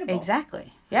biodegradable.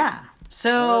 Exactly. Yeah.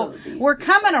 So Oh, these we're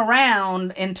people. coming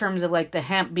around in terms of like the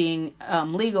hemp being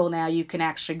legal now. You can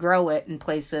actually grow it in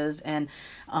places, and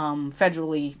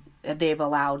federally they've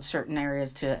allowed certain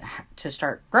areas to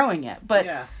start growing it. But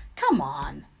Yeah. come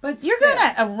on. But You're still.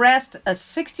 going to arrest a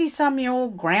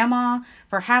 60-some-year-old grandma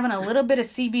for having a little bit of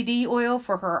CBD oil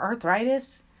for her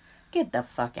arthritis? Get the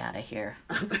fuck out of here.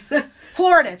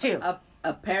 Florida, too.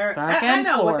 A parent. Fucking I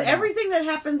know, with Florida. everything that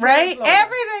happens in Right? Florida.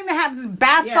 Everything that happens,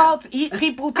 bath Yeah. salts,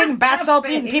 taking bath salts,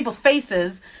 eating Face. people's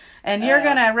faces. And you're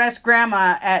going to arrest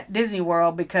grandma at Disney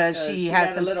World because she has had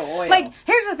a some... little oil. Like,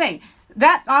 here's the thing.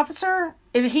 That officer,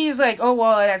 if he's like, oh,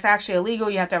 well, that's actually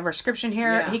illegal. You have to have a prescription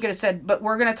here. Yeah. He could have said, but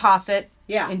we're going to toss it.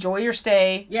 Yeah. Enjoy your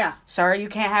stay. Yeah. Sorry you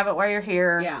can't have it while you're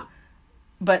here. Yeah.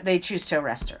 But they choose to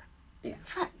arrest her. Yeah.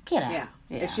 Fuck, get out. Yeah.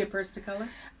 Yeah. Is she a person of color?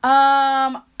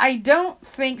 I don't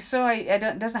think so.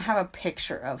 It doesn't have a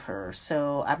picture of her,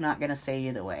 so I'm not gonna say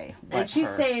either way. And she's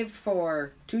saved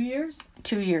for 2 years?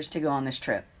 2 years to go on this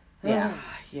trip. Yeah.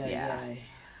 Yeah. Yeah.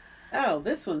 Oh,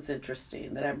 this one's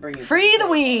interesting that I'm bringing. Free the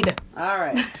weed. All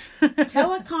right.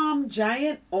 Telecom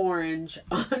giant Orange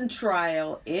on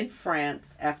trial in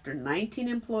France after 19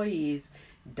 employees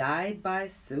died by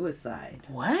suicide.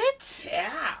 What?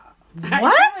 Yeah.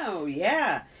 What? I know,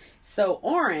 yeah. So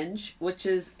Orange, which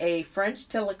is a French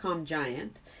telecom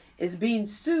giant, is being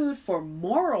sued for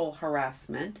moral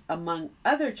harassment, among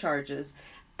other charges,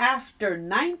 after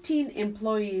 19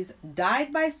 employees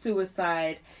died by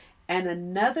suicide and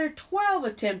another 12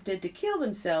 attempted to kill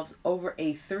themselves over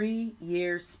a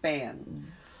 3-year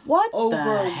span. What Over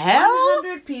the hell?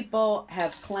 100 people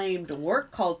have claimed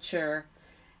work culture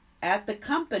at the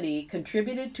company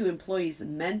contributed to employees'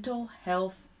 mental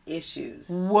health issues.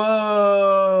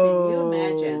 Whoa. Can you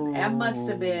imagine? That must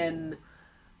have been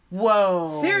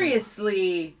Whoa.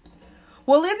 seriously.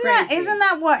 Well, crazy. isn't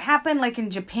that what happened like in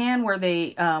Japan where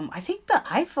they I think the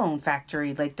iPhone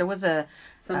factory, like there was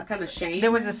Some kind of shame.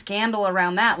 there was a scandal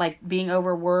around that, like being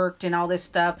overworked and all this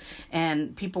stuff,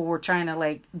 and people were trying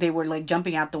to they were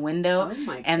jumping out the window. Oh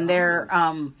my and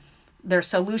their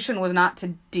solution was not to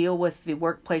deal with the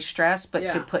workplace stress, but to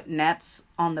Yeah. put nets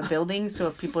on the building so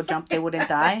if people jumped they wouldn't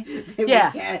die. They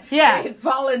Yeah. would Yeah. they'd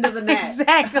fall into the net.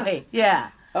 Exactly. Yeah.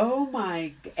 Oh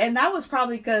my! And that was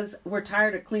probably because we're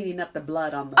tired of cleaning up the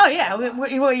blood on the. Oh yeah. sidewalk.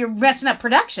 Well, you're messing up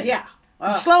production. Yeah.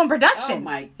 You're slowing production. Oh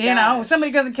my You know, God. if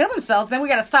somebody doesn't kill themselves, then we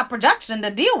got to stop production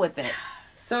to deal with it.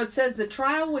 So it says the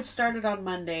trial, which started on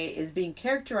Monday, is being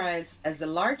characterized as the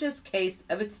largest case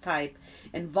of its type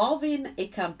involving a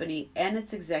company and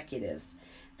its executives.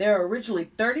 There are originally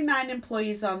 39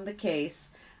 employees on the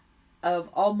case. Of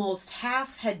almost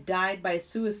half had died by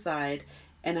suicide,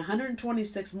 and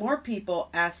 126 more people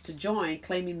asked to join,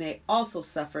 claiming they also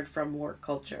suffered from work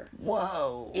culture.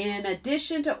 Whoa. In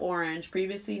addition to Orange,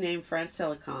 previously named France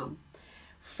Telecom,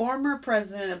 former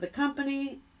president of the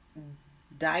company,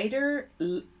 Dieter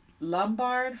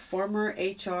Lombard, former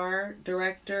HR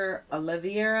director,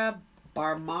 Oliviera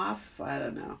Barmoff, I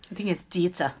don't know. I think it's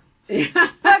Dita.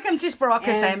 Welcome to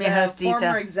Sprockers. I'm And your host, former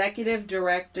Dita. executive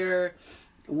director,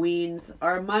 Weens,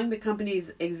 are among the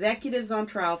company's executives on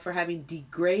trial for having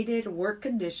degraded work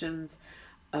conditions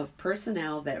of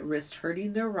personnel that risked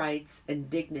hurting their rights and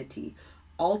dignity,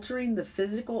 altering the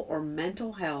physical or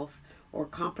mental health, or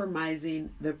compromising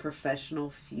their professional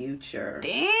future.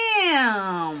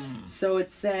 Damn. So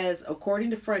it says, according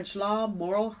to French law,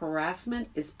 moral harassment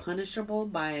is punishable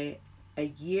by a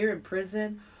year in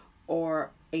prison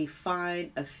or a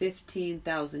fine of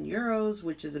 15,000 euros,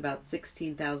 which is about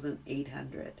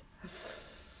 16,800.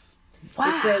 Wow.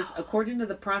 It says, according to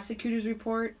the prosecutor's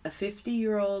report, a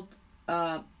 50-year-old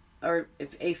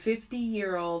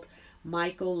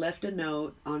Michael left a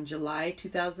note on July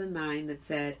 2009 that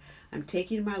said, "I'm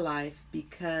taking my life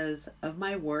because of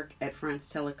my work at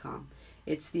France Telecom.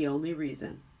 It's the only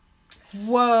reason."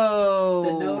 Whoa.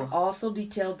 The note also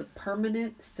detailed the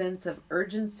permanent sense of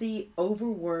urgency,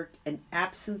 overwork, and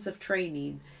absence of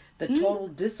training, the total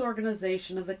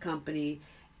disorganization of the company,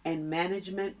 and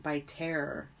management by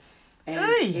terror. And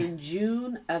Oy. in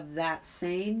June of that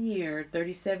same year,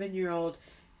 37-year-old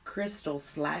Crystal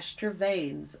slashed her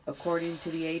veins, according to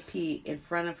the AP, in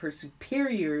front of her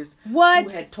superiors What? who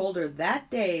had told her that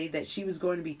day that she was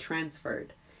going to be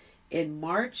transferred. In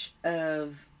March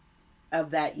of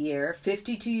that year,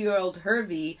 52-year-old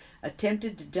Hervey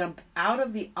attempted to jump out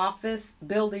of the office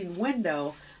building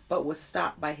window, but was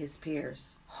stopped by his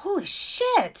peers. Holy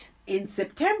shit. In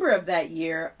September of that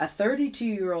year, a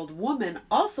 32-year-old woman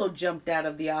also jumped out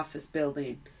of the office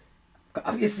building.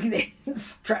 Obviously, they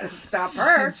didn't try to stop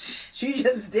her. She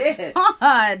just did.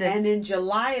 God. And in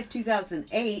July of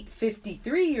 2008,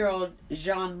 53-year-old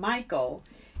Jean Michael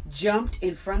jumped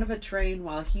in front of a train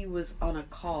while he was on a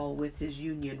call with his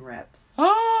union reps.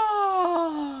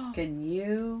 Oh. Can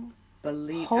you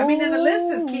believe? I mean, and the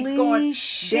list just keeps going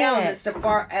down as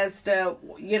far as to,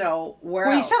 you know, where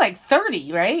Well, you else. said like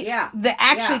 30, right? Yeah. That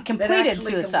actually Yeah, completed that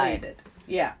actually suicide. completed.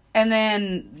 Yeah. And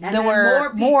then And there then were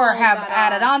more more people have got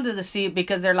added on. onto the suit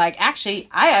because they're like, actually,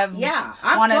 I have Yeah.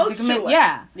 I'm wanted close to commit. it.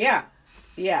 Yeah. Yeah.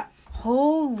 Yeah.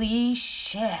 Holy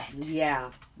shit.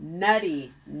 Yeah.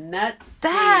 Nutty. Nuts.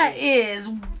 That is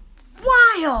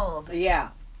wild. Yeah.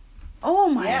 Oh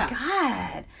my Yeah.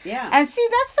 God. Yeah. And see,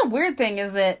 that's the weird thing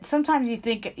is that sometimes you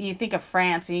think of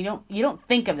France and you don't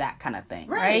think of that kind of thing,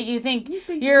 right? Right. You think You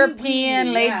think European,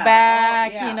 we- laid yeah.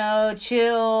 back, Oh, yeah. you know,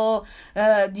 chill,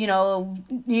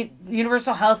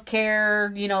 universal health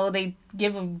care, you know, they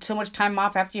give so much time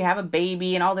off after you have a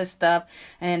baby and all this stuff.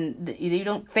 And you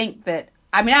don't think that,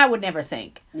 I mean, I would never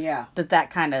think Yeah. that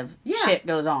kind of Yeah. shit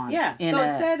goes on. Yeah. in So a-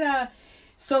 it said,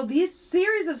 so these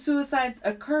series of suicides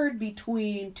occurred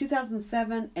between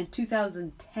 2007 and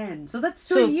 2010. So that's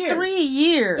 3 years. 3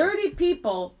 years. 30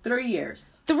 people, 3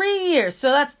 years. 3 years.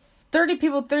 So that's 30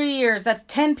 people, 3 years. That's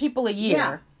 10 people a year.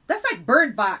 Yeah. That's like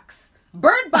Bird Box.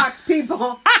 Bird Box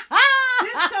people.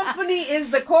 This company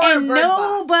is the core And of Bird Box.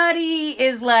 nobody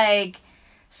is like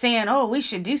saying, "Oh, we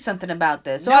should do something about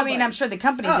this." So I mean, Nobody. I'm sure the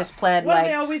company Oh, just pled what do like,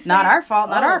 they always "Not say? our fault,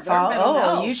 not Oh, our their fault." mental Oh,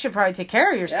 health. you should probably take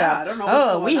care of yourself. I don't know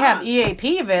what's we going have on.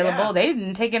 EAP available. Yeah. They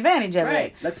didn't take advantage of Right.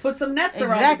 it. Let's put some nets around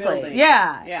the Exactly. building.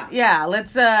 Yeah. Yeah.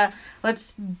 Let's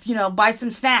buy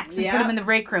some snacks and put Yeah. them in the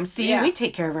break room. See, Yeah. we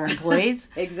take care of our employees.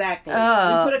 Exactly.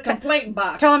 Oh, we put a complaint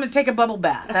box. Tell them to take a bubble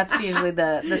bath. That's usually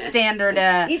the standard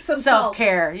Eat some self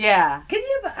care. Yeah. Can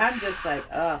you? I'm just like,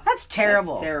 That's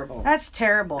terrible. That's terrible. That's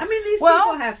terrible. I mean, these Well,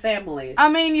 people have families. I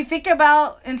mean, you think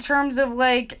about in terms of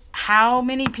like how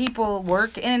many people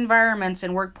work in environments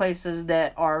and workplaces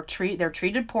that are they're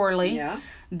treated poorly. Yeah.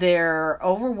 They're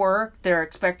overworked. They're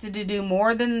expected to do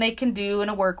more than they can do in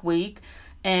a work week,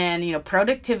 and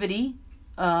productivity.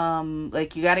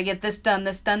 Like you got to get this done,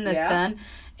 this Yeah. done.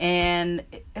 And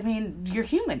I mean, you're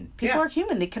human. People Yeah. are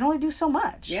human. They can only do so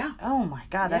much. Yeah. Oh my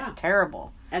God, that's Yeah.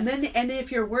 terrible. And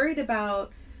if you're worried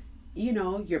about,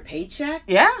 your paycheck,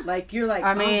 Yeah. like you're like,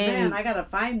 I oh mean- man, I gotta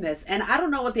find this, and I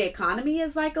don't know what the economy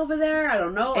is like over there. I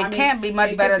don't know. It can't be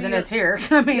much it better could than be it's here.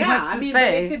 I mean, Yeah, what's I to mean,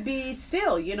 say? but it could be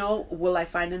still, will I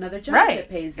find another job Right. that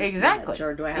pays this Exactly. much,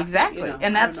 or do I have exactly. to, And I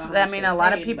don't that's, know how I much mean, they're a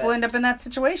lot of paying, people but- end up in that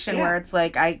situation Yeah. where it's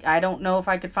like, I don't know if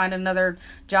I could find another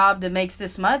job that makes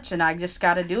this much and I just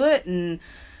got to do it. And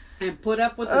put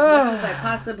up with as much as I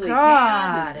possibly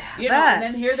God, can. And, and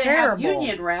that's then here they terrible. have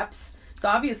union reps. So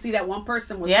obviously that one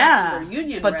person was yeah, their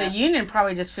union but rep. the union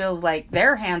probably just feels like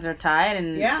their hands are tied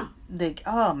and Yeah.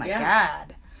 oh my Yeah.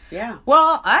 God. Yeah.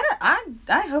 Well,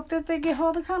 I hope that they get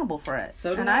held accountable for it.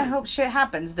 So do and I. I hope shit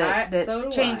happens that So do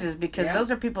changes I. because Yeah. those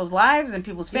are people's lives and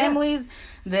people's Yes. families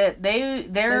that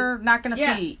they're not going to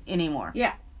Yes. see anymore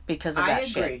Yeah. because of I that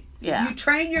agree. shit. Yeah. You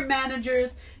train your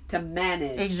managers to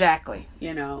manage. Exactly.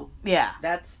 Yeah.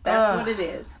 That's Ugh. what it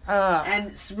is. Ugh.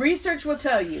 And research will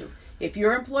tell you if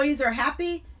your employees are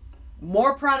happy,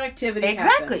 more productivity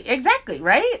happens. Exactly,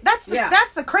 right? That's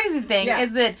the crazy thing Yeah.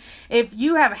 is that if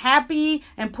you have happy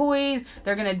employees,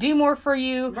 they're going to do more for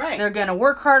you. Right. They're going to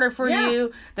work harder for Yeah.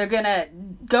 you. They're going to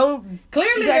go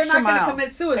Clearly, the they're extra not going to mile.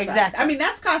 commit suicide. Exactly. I mean,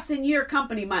 that's costing your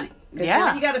company money. 'Cause Yeah.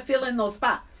 now you got to fill in those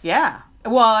spots. Yeah.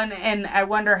 Well, and I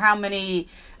wonder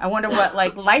what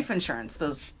like life insurance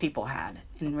those people had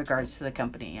in regards to the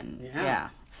company and Yeah.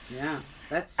 Yeah.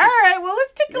 That's All right, well,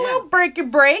 let's take a Yeah. little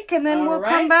break and then All we'll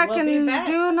right, come back we'll be and back.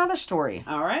 do another story.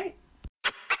 all right.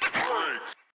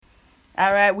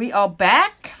 All right, we are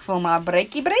back from our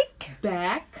breaky break.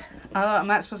 Back. I'm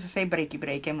not supposed to say breaky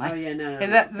break, am I? Oh yeah, no.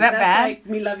 Is that That's bad? Like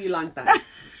me love you long time.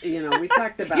 We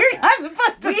talked about You're that. not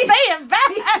supposed to We- say it We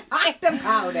back. talked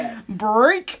about it.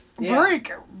 Break. We're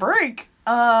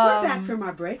back from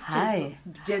our break, hi.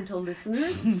 gentle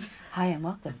listeners. Hi and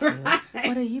welcome to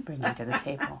What Are You Bringing to the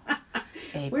Table?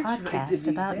 A We're trying to podcast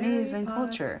be about very news and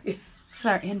culture. This is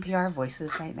our NPR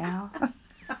voices right now.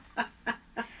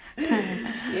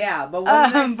 Yeah, but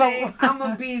what did I say? I'm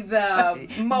going to be the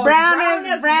most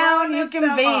brownest brown you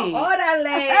can be.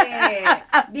 Órale.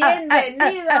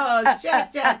 Bienvenidos. Cha,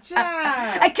 cha,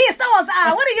 cha. Aquí estamos.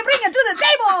 What are you bringing to the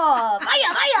table?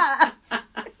 Vaya,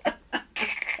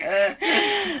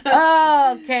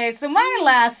 vaya. Okay, so my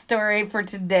last story for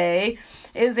today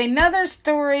is another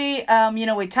story.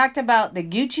 We talked about the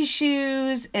Gucci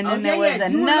shoes, and then there was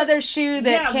another shoe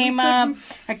that came up.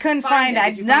 I couldn't find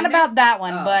it. Not about that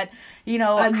one, but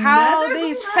how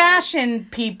these fashion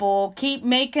people keep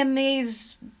making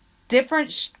these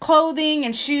different clothing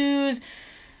and shoes.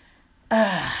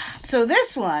 So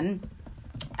this one,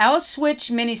 Auschwitz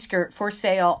miniskirt for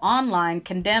sale online,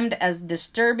 condemned as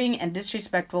disturbing and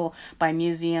disrespectful by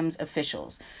museum's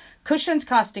officials. Cushions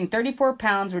costing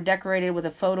 £34 were decorated with a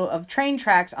photo of train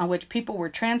tracks on which people were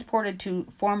transported to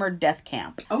former death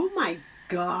camp. Oh my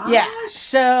gosh. Yeah.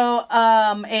 So,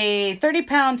 a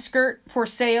 £30 skirt for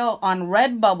sale on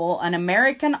Redbubble, an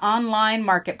American online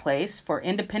marketplace for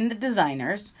independent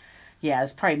designers. Yeah,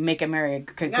 it's probably Make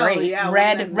America Great. Oh, yeah,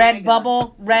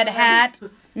 Redbubble, Red Hat,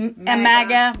 and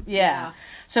MAGA. Yeah.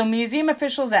 So museum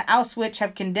officials at Auschwitz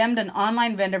have condemned an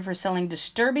online vendor for selling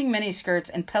disturbing miniskirts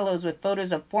and pillows with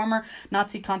photos of former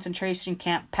Nazi concentration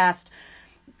camp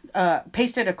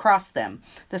pasted across them.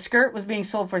 The skirt was being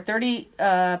sold for £30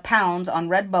 on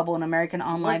Redbubble, an American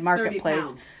online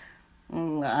marketplace. I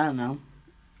don't know.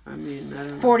 I don't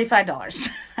know. $45.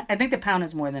 I think the pound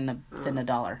is more than the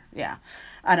dollar. Yeah.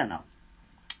 I don't know.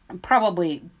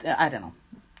 Probably, I don't know.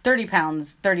 30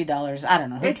 pounds, $30. I don't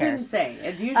know. Who cares? Didn't say.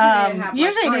 It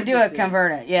usually they do it,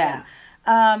 convert it. Yeah.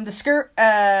 The skirt,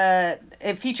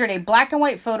 it featured a black and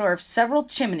white photo of several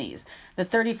chimneys. The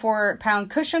 34-pound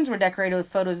cushions were decorated with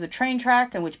photos of the train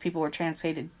track in which people were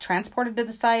transported to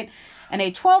the site. And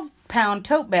a 12-pound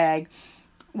tote bag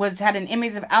had an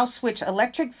image of Auschwitz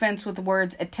electric fence with the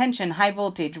words, "Attention, high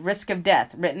voltage, risk of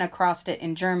death," written across it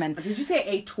in German. Did you say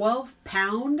a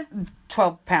 12-pound?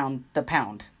 12-pound, the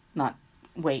pound, not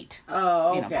weight.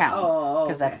 Oh, okay. Pounds.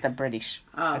 Because Because that's the British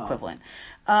equivalent.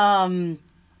 A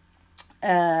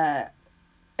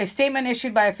statement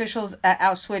issued by officials at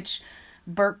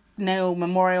Auschwitz-Birkenau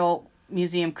Memorial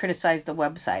Museum criticized the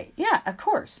website. Yeah, of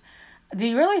course. Do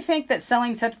you really think that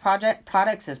selling such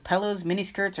products as pillows,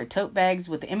 miniskirts, or tote bags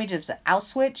with the image of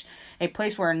Auschwitz, a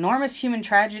place where enormous human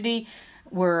tragedy,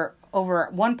 where over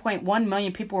 1.1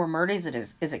 million people were murdered,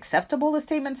 is acceptable, the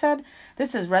statement said?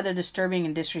 This is rather disturbing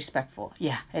and disrespectful.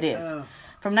 Yeah, it is.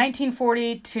 From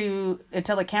 1940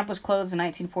 until the camp was closed in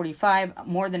 1945,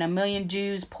 more than 1 million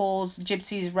Jews, Poles,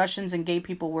 Gypsies, Russians, and gay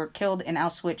people were killed in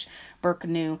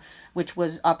Auschwitz-Birkenau, which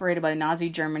was operated by Nazi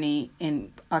Germany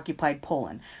in occupied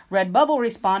Poland. Redbubble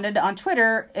responded on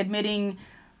Twitter, admitting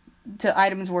to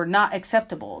items were not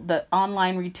acceptable. The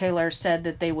online retailer said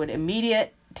that they would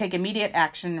take immediate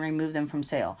action and remove them from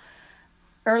sale.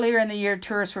 Earlier in the year,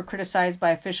 tourists were criticized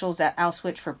by officials at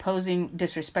Auschwitz for posing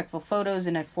disrespectful photos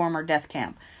in a former death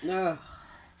camp. Ugh.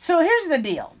 So here's the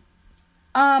deal.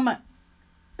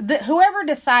 Whoever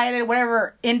decided,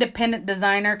 whatever independent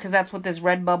designer, because that's what this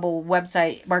Redbubble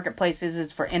website marketplace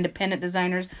is for independent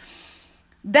designers.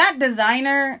 That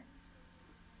designer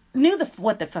knew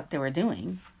what the fuck they were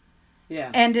doing. Yeah.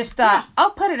 And just thought,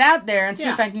 I'll put it out there and see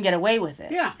if I can get away with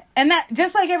it. Yeah. And that,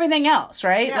 just like everything else,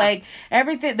 right? Yeah. Like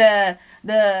everything,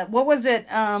 what was it,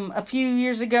 a few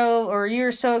years ago or a year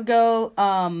or so ago,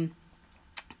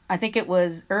 I think it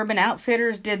was Urban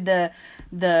Outfitters did the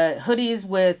hoodies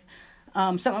with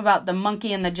something about the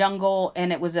monkey in the jungle,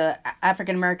 and it was a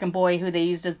African-American boy who they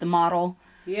used as the model.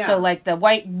 Yeah. So like the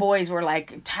white boys were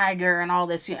like tiger and all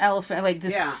this elephant, like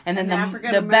this, and then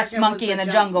the best monkey in the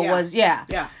jungle was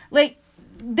like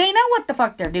they know what the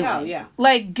fuck they're doing. Oh, yeah.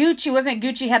 Like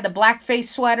Gucci had the blackface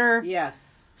sweater.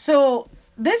 Yes. So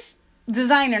this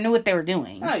designer knew what they were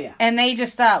doing. Oh yeah. And they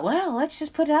just thought, well, let's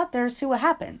just put it out there and see what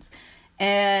happens.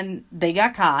 And they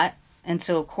got caught. And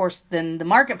so, of course, then the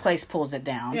marketplace pulls it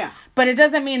down. Yeah. But it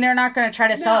doesn't mean they're not going to try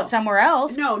to sell it somewhere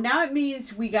else. No, now it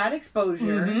means we got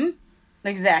exposure. Mm-hmm.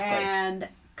 Exactly. And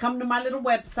come to my little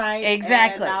website.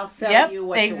 Exactly. And I'll sell you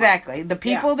what you want. The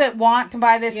people that want to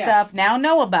buy this stuff now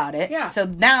know about it. Yeah. So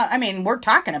now, I mean, we're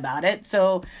talking about it.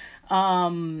 So,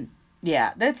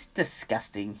 that's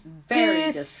disgusting.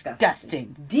 Very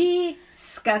disgusting.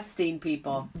 Disgusting,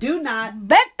 people. Do not.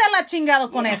 Vete la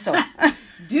chingado con eso.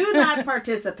 Do not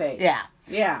participate. Yeah.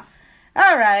 Yeah.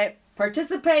 All right.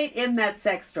 Participate in that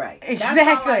sex strike. Exactly.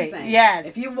 That's all I'm saying. Yes.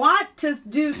 If you want to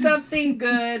do something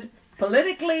good,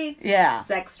 Politically, Yeah.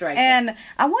 sex strike. And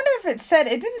I wonder if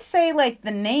it didn't say like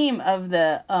the name of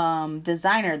the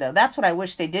designer though. That's what I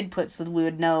wish they did put so that we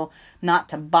would know not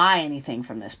to buy anything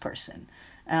from this person.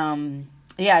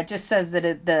 Yeah, it just says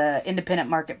that the independent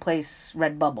marketplace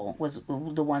Redbubble was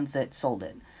the ones that sold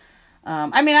it.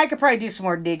 I mean, I could probably do some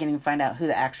more digging and find out who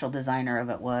the actual designer of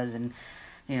it was, and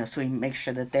so we make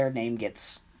sure that their name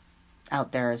gets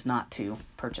out there as not to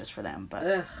purchase for them. But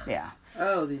Ugh. yeah.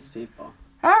 Oh, these people.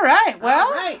 All right. Well,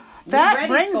 All right. We that ready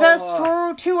brings for us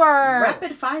through to our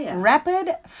rapid fire.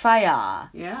 Rapid fire.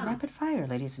 Yeah. Rapid fire,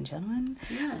 ladies and gentlemen.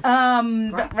 Yes.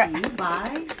 Brought to you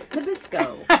by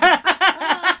Nabisco.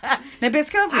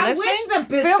 Nabisco, if you're I listening, wish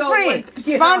Nabisco feel free. would,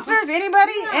 Sponsors,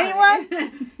 anybody? Yeah.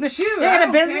 Anyone? Shoot, You I got a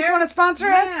don't business care. want to sponsor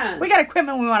Man. us? We got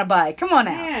equipment we want to buy. Come on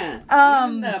now.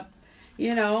 Man.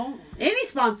 Any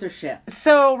sponsorship.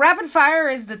 So, rapid fire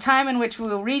is the time in which we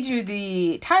will read you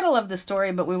the title of the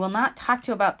story, but we will not talk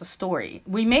to you about the story.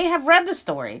 We may have read the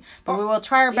story, but we will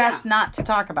try our best not to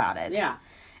talk about it. Yeah.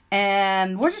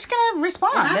 And we're just going to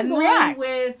respond And I'm and going react.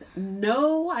 with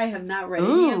no, I have not read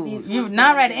any of these. You've ones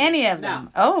not that read I any of No. them.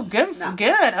 Oh, good, No.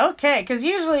 good. Okay, because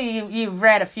usually you've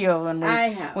read a few of them. I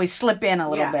have. We slip in a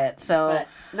little Yeah, bit. So, But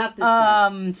not this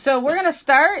time. so we're gonna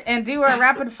start and do our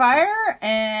rapid fire.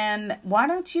 And why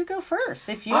don't you go first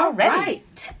if you're All ready?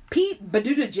 right. Pete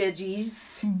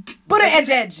Buttigieg's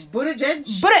Buttigieg.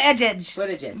 Buttigieg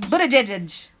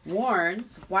Buttigieg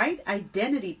warns white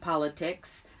identity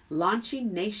politics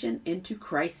launching nation into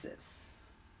crisis.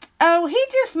 Oh, he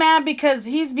just mad because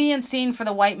he's being seen for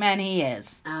the white man he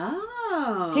is.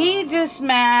 Oh. He just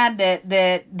mad that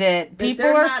people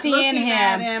they're are not seeing looking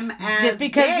at him him as just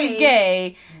because he's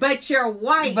gay. But you're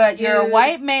white. But you're a dude.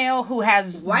 white male who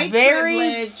has White very,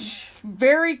 privilege.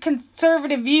 very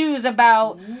conservative views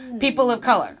about people of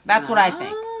color. That's what I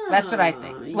think. That's what I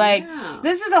think. Like, yeah.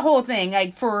 this is the whole thing.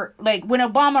 Like, when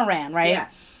Obama ran, right? Yeah.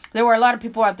 There were a lot of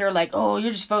people out there like, oh,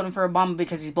 you're just voting for Obama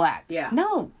because he's black. Yeah.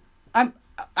 No.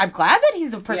 I'm glad that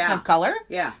he's a person Yeah. of color.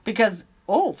 Yeah. Because,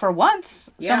 for once,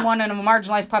 Yeah. someone in a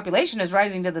marginalized population is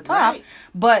rising to the top. Right.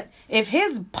 But if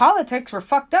his politics were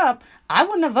fucked up, I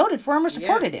wouldn't have voted for him or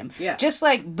supported him. Yeah. Just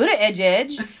like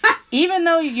Buttigieg, even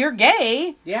though you're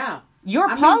gay, Yeah. your I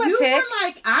mean, politics... you were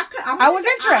like, I was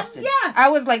interested. Yes. I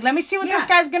was like, let me see what this Yes.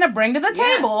 guy's going to bring to the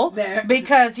Yes, table. there.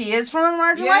 Because he is from a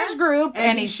marginalized Yes, group.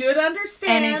 and he he should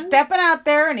understand. And he's stepping out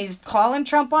there and he's calling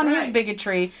Trump on his Right.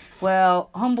 bigotry. Well,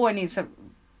 homeboy needs to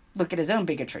look at his own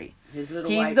bigotry. His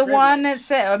little He's white the one privilege.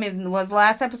 that said, was the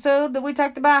last episode that we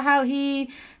talked about how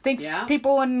he thinks Yeah.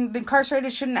 people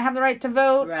incarcerated shouldn't have the right to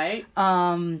vote. Right.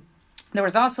 There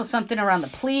was also something around the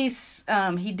police.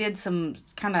 He did some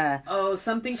kind of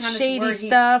Something kind shady of where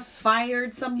stuff. He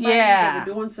fired somebody. Yeah.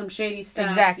 They were doing some shady stuff.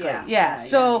 Exactly. Yeah.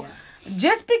 So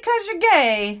just because you're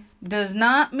gay does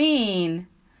not mean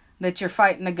that you're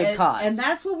fighting the good cause. And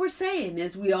that's what we're saying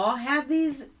is we all have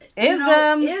these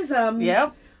Isms. isms.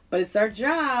 Yep. But it's our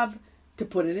job to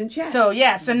put it in check. So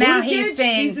now Buttigieg he's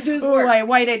saying, needs to do his "Oh, work." like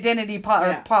white identity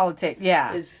Yeah. politic."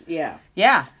 Yeah,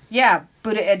 yeah.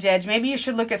 Buttigieg, maybe you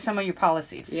should look at some of your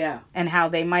policies. Yeah. and how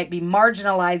they might be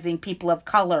marginalizing people of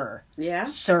color. Yeah.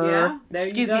 Sir. Yeah. There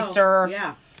Excuse you me, go. sir.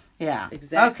 Yeah. Yeah,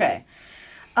 Exactly. Okay.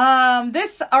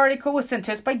 This article was sent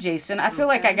to us by Jason. I feel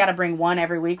like I got to bring one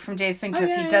every week from Jason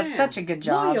because he does such a good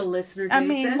job. Loyal listener,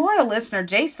 Jason. Loyal listener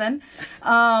Jason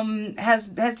has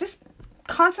just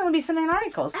constantly been sending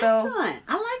articles. So Excellent.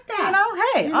 I like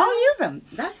that. hey, I'll use them.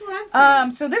 That's what I'm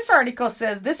saying. So this article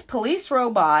says this police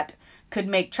robot could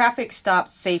make traffic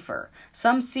stops safer.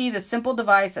 Some see the simple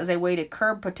device as a way to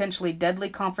curb potentially deadly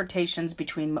confrontations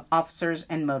between officers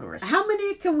and motorists. How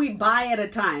many can we buy at a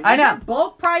time? I Is know. that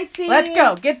bulk pricing? Let's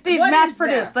go. Get these What mass is there?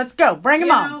 produced. Let's go. Bring them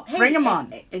You on. know, hey, Bring them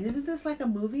on. And isn't this like a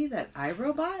movie that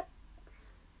iRobot?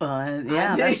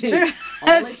 Yeah, I that's mean, true. All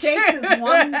That's it takes true. is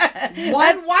one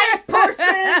white person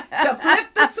to flip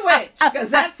the switch,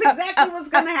 because that's exactly what's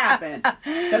going to happen.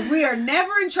 Because we are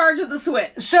never in charge of the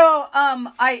switch. So,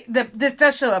 this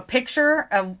does show a picture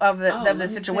of let the me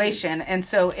situation, and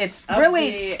so it's Of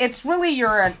really the-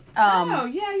 your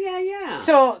yeah.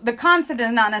 So the concept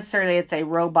is not necessarily it's a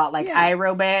robot like Yeah.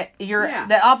 iRobot. Yeah.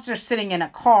 The officer's sitting in a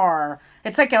car.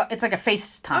 It's like a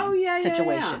FaceTime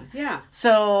situation. Yeah.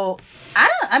 So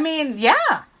why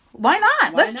not? Why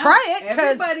Let's not? try it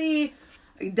because everybody,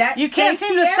 That You can't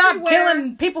seem to safety stop everywhere.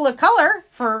 killing people of color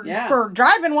for Yeah.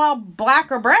 driving while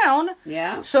black or brown.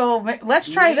 Yeah. So let's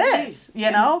try Maybe. this.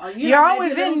 You know, you you're know,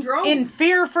 always maybe in they'll drone. in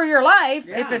fear for your life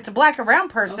Yeah. if it's a black or brown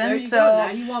person. there you so go. Now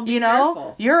you won't be know,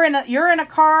 fearful. you're in a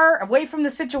car away from the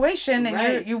situation, and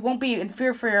Right. you won't be in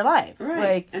fear for your life. Right.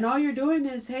 Like, and all you're doing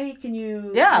is, hey, can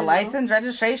you... yeah, you know? license,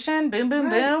 registration, boom, boom,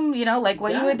 Right. boom. You know, like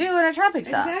what you Done. would do in a traffic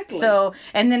stop. Exactly. So,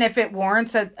 and then if it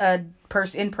warrants a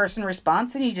in-person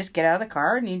response, then you just get out of the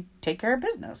car and you take care of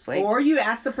business. Like, Or you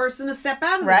ask the person to step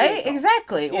out of the right, vehicle.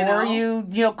 exactly. You Or know?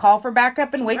 you call for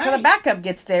backup and wait till the Right. backup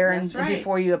gets there That's right.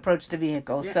 before you approach the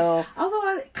vehicle. Yeah. So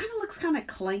Although it kind of looks kind of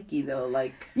clanky, though.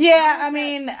 Like, yeah, I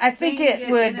mean, I think thing to it get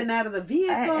would. in and out of the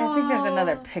vehicle. I think there's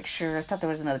another picture. I thought there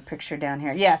was another picture down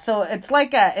here. Yeah, so it's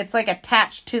like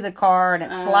attached to the car and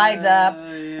it slides up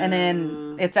and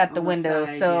then it's at the On the window.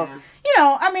 side, so yeah. you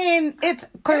know, I mean, it's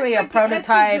clearly It's a like-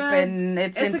 prototype it's a good- and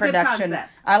it's it's in a good production. concept.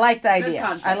 I like the Good idea.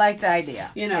 concept. I like the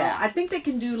idea. You know, Yeah. I think they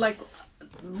can do like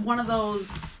one of those.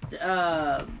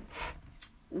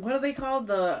 What are they called?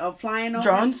 The flying over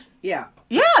Drones? Yeah,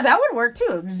 Yeah, that would work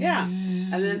too. yeah,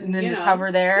 and then, you just know, hover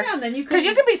there. Yeah, and then you Because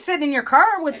you could be sitting in your car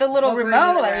with the little Hovering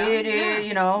remote, it like, around. Yeah,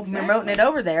 you know, exactly. remoting it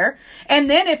over there. And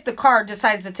then if the car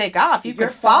decides to take off, you You could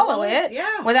could follow follow it it,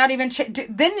 yeah. without even...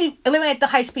 then you eliminate the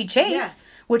high-speed chase, Yes.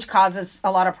 which causes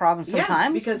a lot of problems Yeah,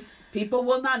 sometimes. because people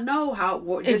will not know how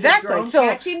is the Exactly. drone So,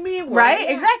 catching me. Where- right?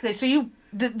 yeah. Exactly. So you...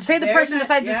 say the They're person not-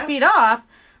 decides to yeah. speed off,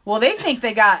 well, they think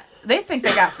they got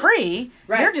free.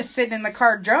 Right. You're just sitting in the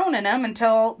car droning them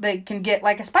until they can get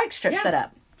like a spike strip Yeah. set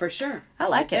up. For sure. I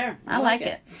like Right it. there. I like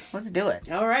it. Let's do it.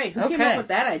 All right. Who came Okay. up with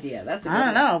that idea? That's a good I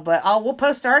don't one. know, but we'll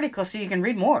post the article so you can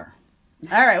read more.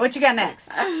 All right, what you got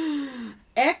next?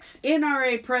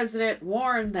 Ex-NRA president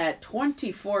warned that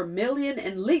 $24 million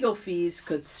in legal fees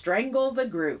could strangle the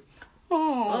group.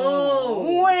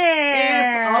 Oh,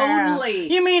 if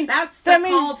only. You mean That's that the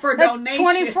means call for that's donation.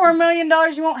 $24 million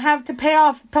you won't have to pay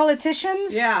off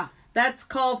politicians? Yeah, that's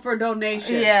called for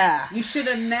donation. Yeah. You should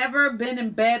have never been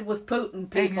in bed with Putin,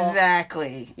 people.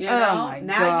 Exactly. You oh know, my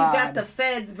now God. you got the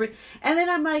feds. And then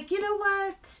I'm like, you know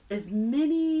what? As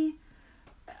many,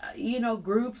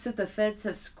 groups that the feds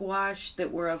have squashed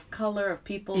that were of color, of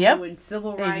people Yep. doing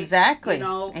civil rights. Exactly. You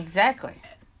know, Exactly.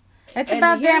 It's and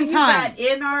about here damn you time. got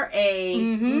NRA,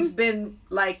 Mhm. who's been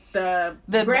like the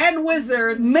The- grand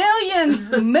wizards.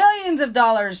 Millions of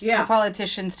dollars Yeah. to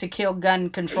politicians to kill gun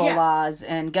control Yeah. laws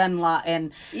and gun law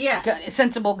and Yes.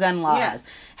 sensible gun laws. Yes.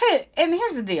 Hey, and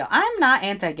here's the deal. I'm not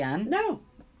anti-gun. No.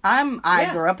 I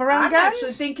Yes. grew up around I'm guns.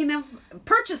 actually thinking of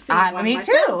purchasing one Me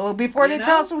myself, too. Before they you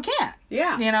tell know? us we can't.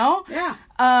 Yeah. You know? Yeah.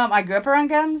 I grew up around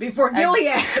guns. Before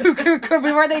Gilead.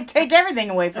 Before they take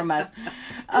everything away from us.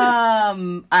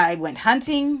 I went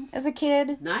hunting as a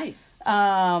kid. Nice.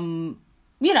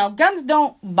 Guns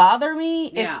don't bother me.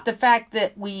 It's Yeah. the fact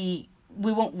that we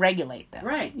won't regulate them.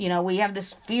 Right. We have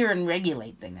this fear and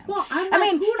regulating them. Well, I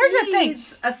mean, who here's the thing.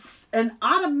 needs an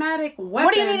automatic weapon?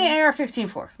 What do you need an AR-15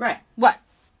 for? Right. What?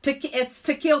 It's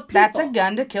to kill people. That's a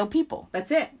gun to kill people.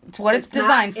 That's it. It's what it's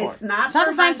designed for. It's not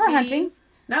designed for hunting.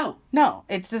 No. No,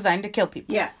 it's designed to kill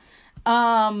people. Yes.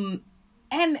 And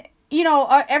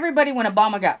everybody when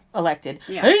Obama got elected,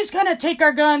 Yeah. he's gonna take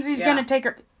our guns. He's Yeah. gonna take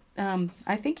our.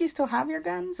 I think you still have your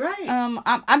guns. Right.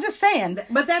 I'm just saying.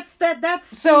 But that's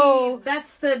So-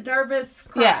 that's the nervous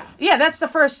cry. Yeah. That's the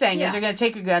first thing Yeah. is they're gonna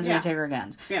take your guns. They're Yeah. gonna take our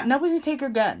guns. Yeah. Nobody's gonna take your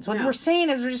guns. What No. we're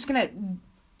saying is we're just gonna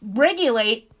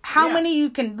regulate how Yeah. many you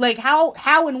can, like how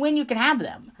and when you can have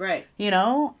them. Right.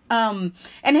 And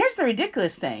here's the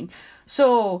ridiculous thing.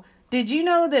 So, did you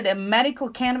know that a medical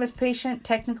cannabis patient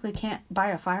technically can't buy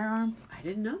a firearm? I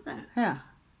didn't know that. Yeah.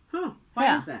 Huh. Why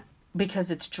Yeah. is that? Because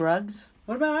it's drugs,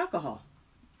 What about alcohol?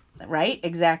 right?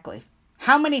 Exactly.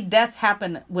 How many deaths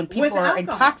happen when people With are alcohol.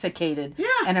 intoxicated Yeah.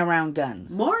 and around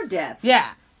guns? More death. Yeah.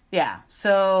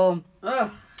 So,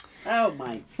 Ugh. Oh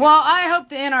my. well, I hope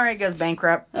the NRA goes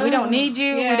bankrupt. We don't need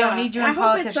you. Yeah. We don't need you I in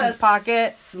hope it's politicians' a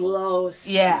pocket. Slow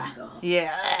Yeah. strangle.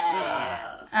 Yeah.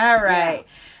 All right.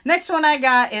 Next one I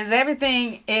got is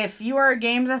everything. If you are a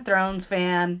Games of Thrones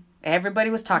fan, everybody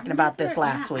was talking about this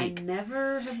last week. I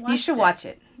never have watched You should it. watch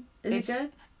it. Is It's- it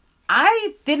good?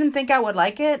 I didn't think I would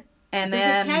like it, and Does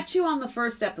then it catch you on the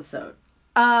first episode?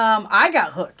 I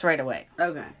got hooked right away.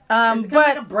 Okay. Is it But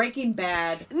like a Breaking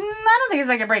Bad? I don't think it's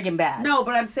like a Breaking Bad. No,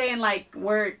 but I'm saying like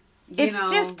where It's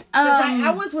know, just, 'cause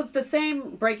I was with the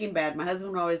same Breaking Bad. My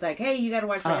husband was always like, "Hey, you got to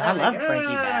watch." Oh, Breaking I Bad." love I'm like,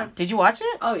 Breaking Bad. Did you watch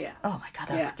it? Oh yeah, Oh my god,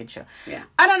 that was Yeah. a good show. yeah.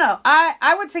 I don't know.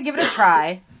 I would say give it a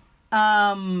try.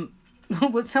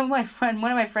 With one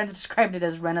of my friends described it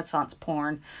as Renaissance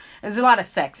porn. There's a lot of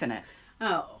sex in it.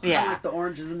 Oh, Yeah. I like the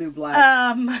orange is the new black.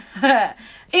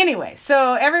 Anyway,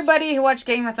 so everybody who watched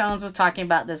Game of Thrones was talking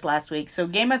about this last week. So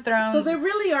Game of Thrones. So they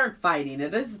really aren't fighting.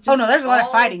 It is just oh no, there's a lot of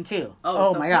all- fighting too.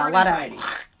 Oh so my god, a lot fighting.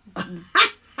 of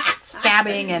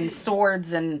stabbing and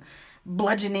swords and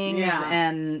bludgeonings Yeah.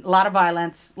 and a lot of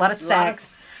violence, a lot of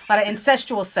sex, a lot of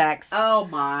incestual sex. Oh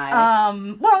my.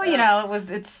 Well, you know,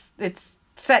 it's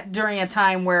set during a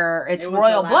time where it's It was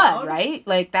royal allowed? blood, right?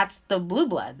 Like that's the blue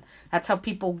blood. That's how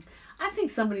people. I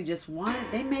think somebody just wanted,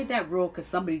 they made that rule because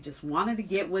somebody just wanted to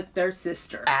get with their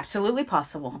sister. Absolutely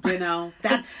possible. You know,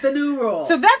 that's the new rule.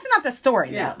 So that's not the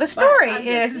story, Yeah, though. The but story I'm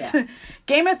is just- yeah.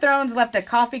 Game of Thrones left a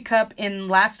coffee cup in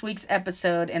last week's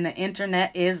episode, and the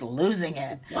internet is losing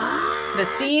it. Wow. The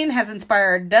scene has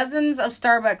inspired dozens of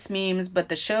Starbucks memes, but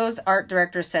the show's art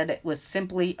director said it was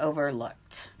simply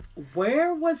overlooked.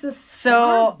 Where was the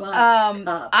So, Starbucks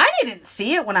cup? I didn't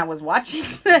see it when I was watching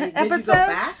the Did episode. you go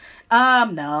back?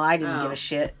 No, I didn't Oh. give a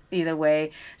shit either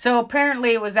way. So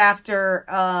apparently it was after,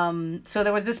 so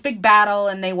there was this big battle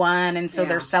and they won, and so Yeah.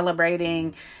 they're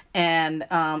celebrating, and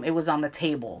it was on the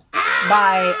table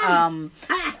by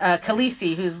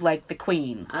Khaleesi, who's like the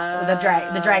queen, the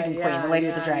dragon queen, the lady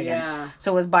with the dragons. yeah.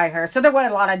 So it was by her. So there were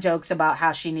a lot of jokes about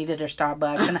how she needed her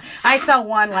Starbucks, and I saw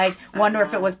one like, wonder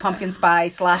if it was pumpkin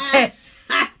spice latte.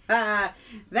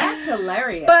 That's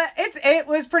hilarious. But it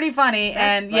was pretty funny,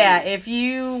 That's and yeah, funny.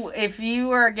 if you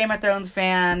were a Game of Thrones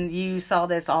fan, you saw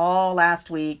this all last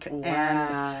week,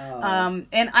 Wow.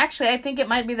 and actually, I think it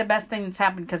might be the best thing that's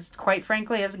happened because, quite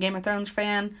frankly, as a Game of Thrones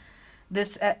fan,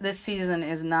 this season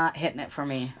is not hitting it for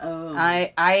me. Oh.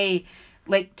 I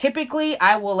like typically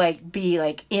I will like be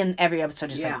like in every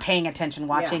episode, just Yeah. like paying attention,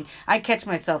 watching. Yeah. I catch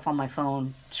myself on my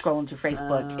phone scrolling through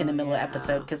Facebook in the middle yeah. of the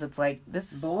episode because it's like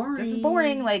this is Boring.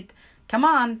 boring. Like, come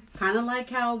on. Kind of like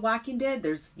how Walking Dead,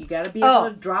 you got to be able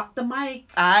to drop the mic.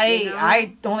 you know?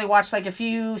 I only watched like a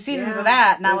few seasons Yeah. of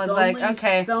that, and I There's was like, only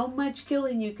okay. so much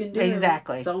killing you can do.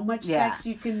 Exactly. So much Yeah. sex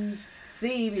you can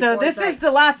see. So before this it's is like,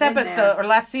 the last been episode there. or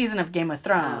last season of Game of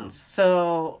Thrones.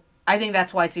 So I think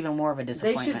that's why it's even more of a They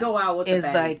disappointment. should go out with a is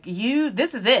bang. like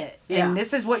this is it, Yeah. and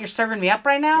this is what you're serving me up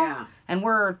right now. Yeah. And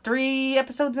we're 3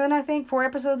 episodes in, I think 4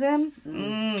 episodes in.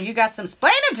 You got some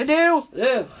splaining to do.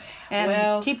 Ugh. And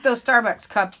Well, keep those Starbucks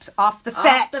cups off the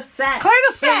set. the set. Clear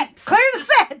the set. Peeps. Clear the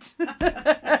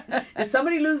set. Did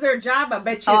somebody lose their job? I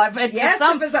bet you. Oh, I bet yes, you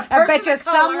some. if it's a I bet person you of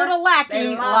some color, little they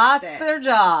lackey lost it. their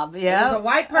job. If it was a Yeah.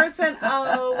 white person.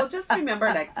 Oh, well, just remember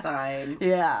next time.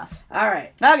 Yeah. All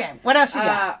right. Okay. What else you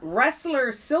got?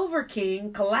 Wrestler Silver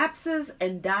King collapses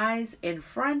and dies in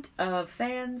front of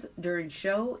fans during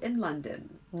show in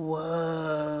London.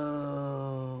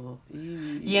 Whoa.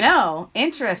 You know,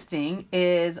 interesting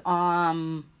is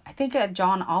I think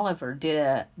John Oliver did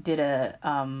a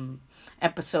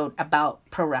episode about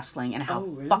pro wrestling and how Oh,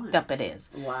 really? fucked up it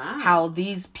is. Wow. How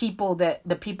the people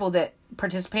that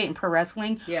participate in pro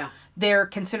wrestling, Yeah. they're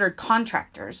considered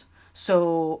contractors.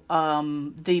 So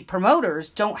the promoters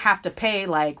don't have to pay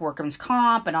like workman's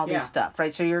comp and all Yeah. these stuff,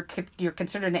 right? So you're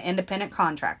considered an independent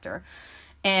contractor,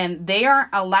 and they aren't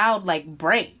allowed like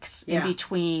breaks in Yeah.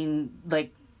 between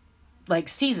like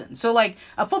seasons. So like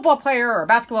a football player or a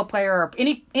basketball player or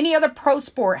any other pro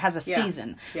sport has a Yeah.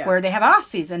 season Yeah. where they have an off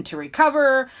season to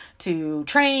recover, to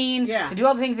train, Yeah. to do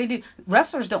all the things they do.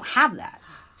 Wrestlers don't have that.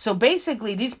 So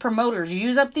basically, these promoters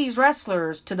use up these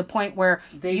wrestlers to the point where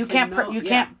They you can can't, know- you yeah.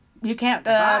 can't, you can't.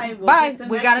 Bye, we'll Bye. get the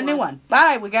We next got a new one. one.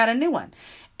 Bye. We got a new one.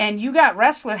 And you got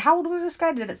wrestler. How old was this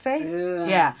guy? Did it say?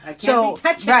 Yeah. I can't be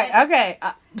touching right. it. Okay.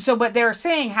 So, but they're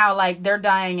saying how like they're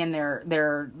dying in their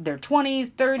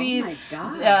 20s, 30s. Oh my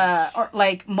gosh. Or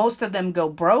like most of them go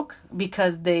broke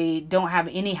because they don't have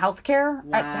any health care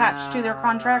attached to their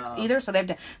contracts Wow. either. So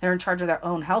they're in charge of their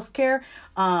own health care.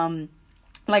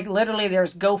 Like literally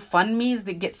there's GoFundMes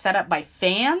that get set up by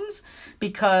fans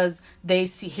because they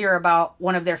hear about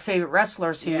one of their favorite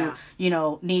wrestlers who,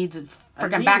 Yeah. needs A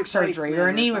freaking knee back surgery or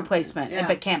a replacement knee or something. replacement, Yeah.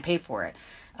 but can't pay for it.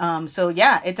 So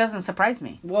yeah, it doesn't surprise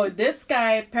me. Well, this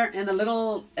guy in the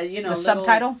little, little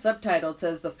subtitle? subtitle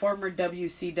says the former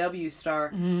WCW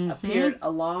star appeared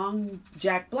along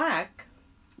Jack Black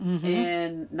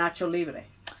in Nacho Libre.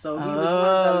 So he was one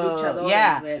of the luchadores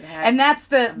yeah, that had and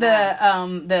that's mask.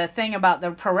 the thing about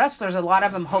the pro wrestlers. A lot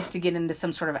of them hope to get into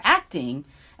some sort of acting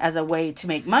as a way to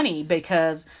make money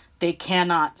because they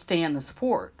cannot stand the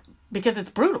support because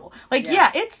it's brutal. Like Yeah.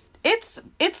 it's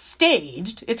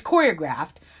staged, it's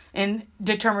choreographed, and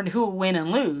determined who will win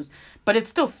and lose. But it's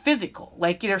still physical.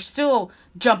 Like they're still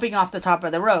jumping off the top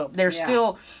of the rope. They're Yeah.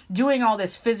 still doing all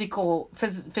this physical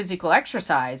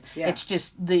exercise. Yeah. It's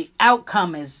just the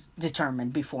outcome is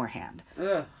determined beforehand.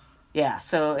 Ugh. Yeah,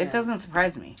 so it doesn't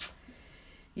surprise me.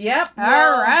 Yep. All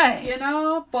right. You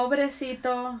know,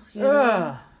 pobrecito. You Ugh.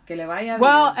 know, que le vaya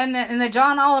Well, bien. in the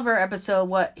John Oliver episode,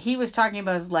 what he was talking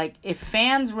about is like, if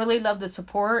fans really love the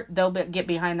support, they'll get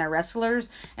behind their wrestlers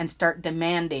and start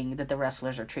demanding that the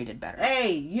wrestlers are treated better.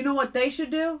 Hey, you know what they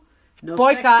should do? No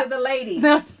Boycott. sex to the ladies.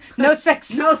 No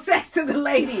sex. No sex to the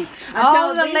ladies. I'm All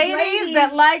telling the these ladies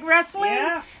that like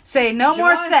wrestling, say no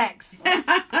more Join. sex.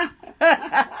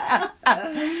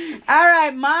 All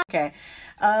right, Mom. Okay.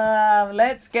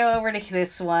 Let's go over to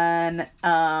this one.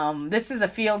 This is a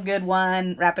feel-good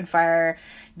one, rapid fire.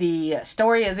 The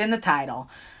story is in the title.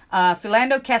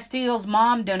 Philando Castillo's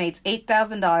mom donates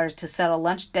 $8,000 to settle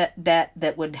lunch debt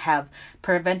that would have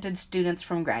prevented students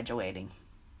from graduating.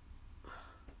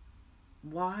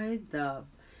 Why the...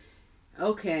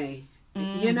 Okay.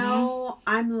 Mm-hmm. You know,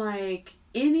 I'm like,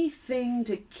 anything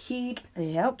to keep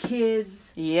Yep.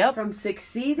 kids Yep. from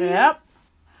succeeding. Yep.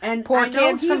 And Poor I know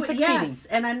kids he from wa- succeeding. Yes,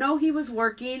 and I know he was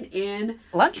working in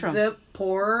Lunchroom. the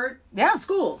poor Yeah.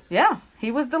 schools. Yeah.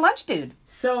 He was the lunch dude.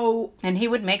 So, And he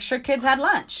would make sure kids had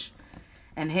lunch.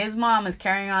 And his mom is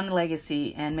carrying on the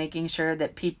legacy and making sure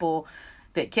that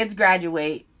kids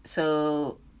graduate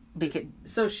so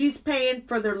she's paying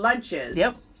for their lunches.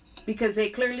 Yep. Because they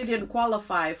clearly didn't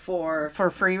qualify for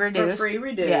free reduced. free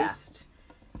reduced.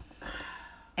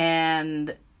 Yeah.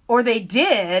 Or they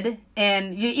did,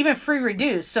 and even free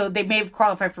reduced, so they may have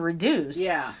qualified for reduced.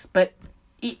 Yeah. But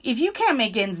if you can't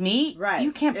make ends meet, Right.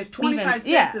 you can't. If 25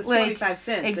 even, cents is 25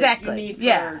 cents. that Exactly. You need for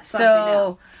yeah. something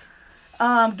So,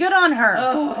 else. good on her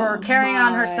Oh, for carrying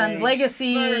on her my. son's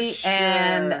legacy For sure.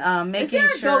 and making Is there a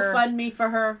sure. GoFundMe for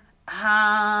her? We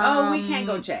can't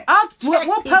go check. We'll Check,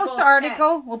 post the people,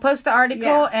 article. We'll post the article,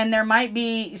 Yeah. and there might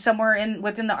be somewhere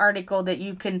within the article that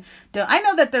you can do. I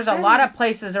know that there's a lot of Yes.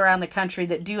 places around the country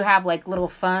that do have like little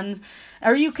funds,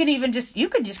 or you could even just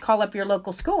call up your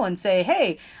local school and say,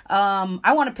 "Hey,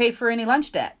 I want to pay for any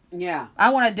lunch debt. Yeah. I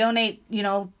want to donate,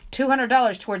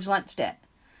 $200 towards lunch debt."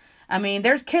 I mean,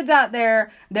 there's kids out there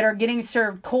that are getting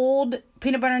served cold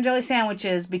peanut butter and jelly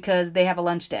sandwiches because they have a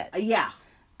lunch debt. Yeah.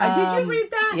 Did you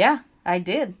read that? Yeah, I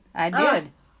did. Ugh.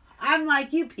 I'm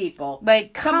like, you people.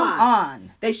 Like, come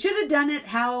on. They should have done it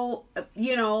how,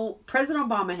 President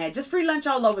Obama had. Just free lunch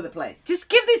all over the place. Just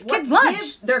give these kids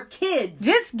lunch. Give their kids.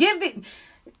 Just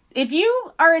if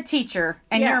you are a teacher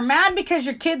and Yes. you're mad because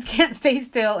your kids can't stay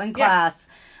still in class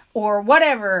or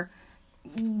whatever,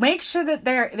 make sure that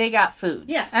they got food.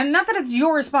 Yes. And not that it's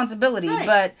your responsibility, Right.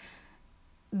 but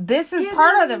this is Give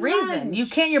part of the them reason.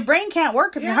 lunch. Your brain can't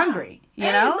work if you're Yeah. hungry. You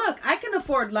Hey, know? look, I can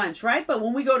afford lunch, right? But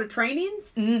when we go to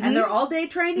trainings Mhm. and they're all day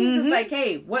trainings, Mhm. it's like,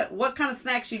 hey, what kind of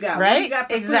snacks you got? What Right? you got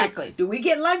for Exactly. food? Do we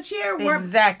get lunch here?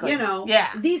 Exactly. Yeah.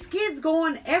 These kids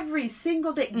going every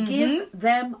single day. Mhm. Give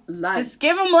them lunch. Just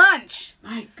give them lunch.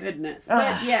 My goodness. Ugh.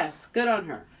 But yes, good on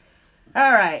her.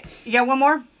 All right. You got one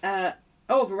more?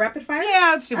 For rapid fire? Yeah,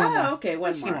 let's do one more. Okay,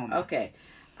 Let's do more. one more. Okay.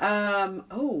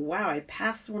 Wow, I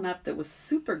passed one up that was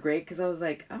super great because I was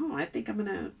like, I think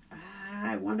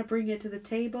I want to bring it to the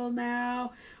table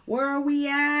now. Where are we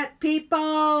at, people?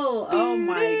 Oh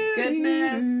my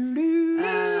goodness.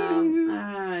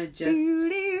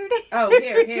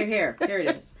 Here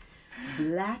it is.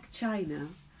 Black China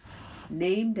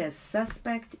named as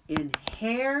suspect in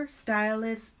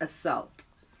hairstylist assault.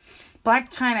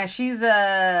 Black China, she's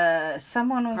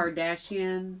someone.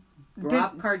 Kardashian.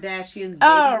 Rob Kardashian's baby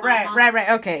Oh, mama. right.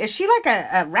 Okay. Is she like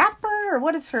a rapper, or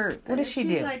what is her? What does she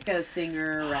do? She's like a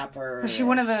singer, rapper. Is she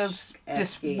one of those?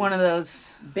 Just esky. one of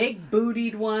those. Big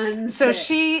bootied ones. So that-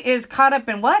 she is caught up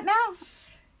in what now?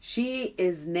 She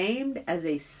is named as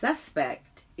a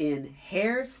suspect in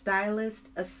hairstylist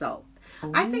assault.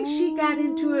 I think she got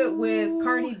into it with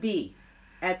Cardi B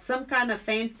at some kind of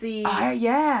fancy.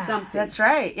 Yeah. something. That's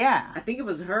right. Yeah. I think it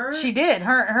was her. She did.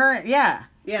 Her. Yeah.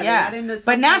 Yeah, they got into some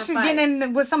But now kind of she's fight. getting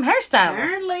in with some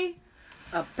hairstylists.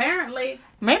 Apparently.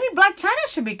 Maybe Black China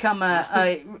should become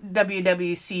a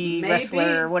WWC Maybe.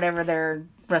 wrestler or whatever their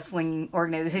wrestling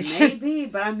organization. Maybe,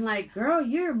 but I'm like, girl,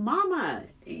 you're mama.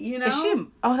 You know. Is she?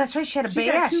 Oh, that's right. She had a She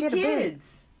baby. got Yeah, two she had a baby.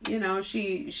 kids. You know,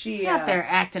 she Out there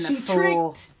acting a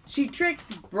fool. She tricked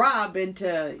Rob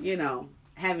into,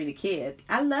 having a kid.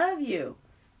 I love you.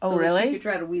 Oh, So that really? She could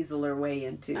try to weasel her way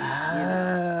into, the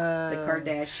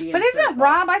Kardashian. But isn't circle.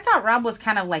 Rob? I thought Rob was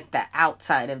kind of like the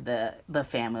outside of the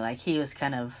family. Like he was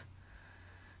kind of.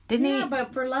 Didn't Yeah, he?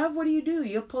 but for love, what do?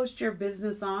 You'll post your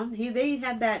business on. They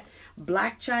had that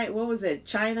Black China. What was it?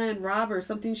 China and Rob or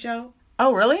something show.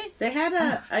 Oh, really? They had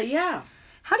yeah.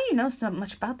 How do you know so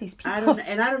much about these people? I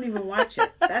don't even watch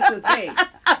it. That's the thing.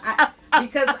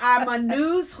 Because I'm a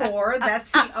news whore. That's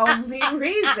the only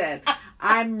reason.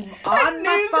 I'm on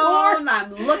my News phone. whore.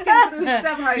 I'm looking through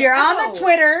stuff. Like, You're on the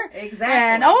Twitter. Exactly.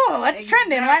 And, what's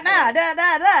trending right now? Da,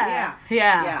 da, da. Yeah.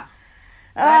 Yeah. Yeah.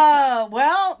 Oh,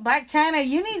 well, Black China,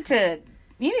 you need to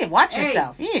watch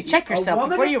yourself. You need to check yourself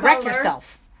woman before of you wreck color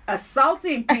yourself.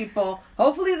 Assaulting people.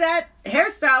 Hopefully that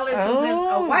hairstylist isn't a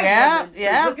white woman. 'Cause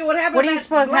Yeah. Look at what happened. What do to you that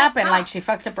suppose black happened? cop. Like she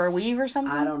fucked up her weave or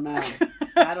something? I don't know.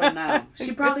 I don't know.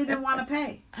 She probably didn't want to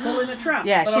pay. Pulling a Trump.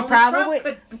 Yeah, But she only probably-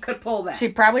 Trump could pull that. She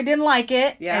probably didn't like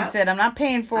it Yeah. and said, I'm not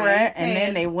paying for I ain't it. And then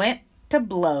paying. they went to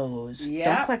blows. Yep.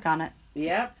 Don't click on it.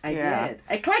 Yep, I Yeah. did.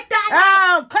 I clicked that.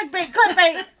 Oh, clickbait,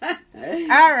 clickbait.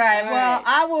 All right. Well, right.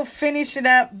 I will finish it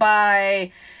up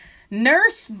by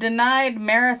nurse denied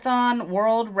marathon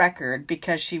world record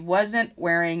because she wasn't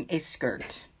wearing a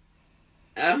skirt.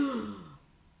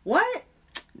 What?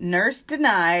 Nurse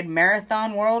denied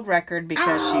marathon world record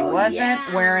because she Oh, wasn't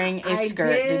yeah. wearing a I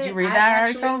skirt. Did you read I that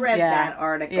actually article? read yeah. that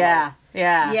article. Yeah.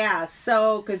 Yeah. Yeah,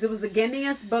 so, because it was the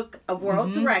Guinness Book of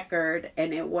World Record,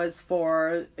 and it was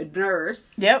for a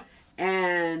nurse. Yep.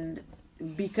 And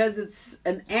because it's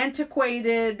an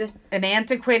antiquated... An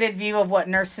antiquated view of what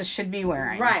nurses should be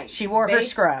wearing. Right. She wore her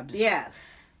scrubs.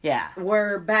 Yes. Yeah.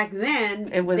 Where back then,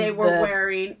 It was they were the-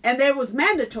 wearing... And it was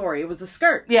mandatory. It was a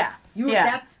skirt. Yeah. Yeah.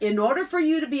 That's in order for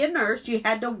you to be a nurse, you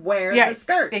had to wear Yeah. the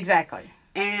skirt. Exactly.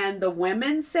 And the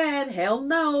women said, "Hell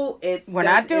no! We're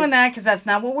not doing that because that's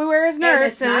not what we wear as And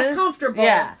nurses. it's not comfortable.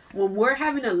 Yeah. When we're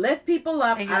having to lift people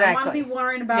up, I don't want Exactly. to be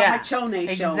worrying about Yeah. my chone showing.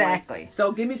 Exactly.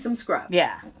 So give me some scrubs.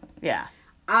 Yeah. Yeah.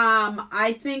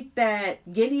 I think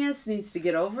that Guinness needs to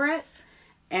get over it,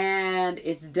 and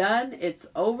it's done. It's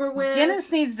over with.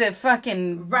 Guinness needs to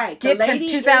fucking Right. get the to lady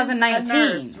 2019. Is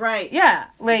a nurse, right. Yeah.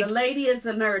 Like, the lady is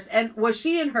a nurse. And was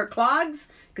she in her clogs?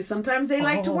 Because sometimes they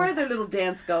like to Oh. wear their little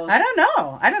dance goes. I don't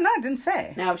know. It didn't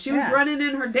say. Now, if she was Yeah. running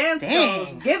in her dance Dang.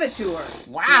 goes, give it to her.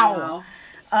 Wow. You know?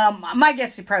 My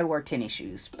guess she probably wore tennis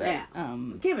shoes. But, Yeah.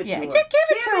 Give it to her. Just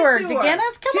give it to her,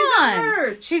 Guinness. Come She's on. a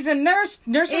nurse. She's a nurse.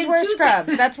 Nurses In wear two-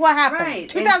 scrubs. That's what happened. Right.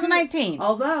 2019.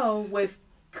 Although, with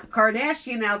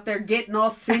Kardashian out there getting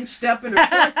all cinched up in her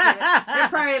corset, they're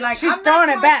probably like, She's I'm throwing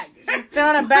not it back. quite- She's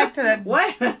throwing it back to the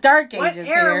What? dark What ages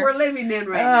era here. we're living in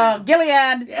right Oh, now?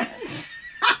 Gilead.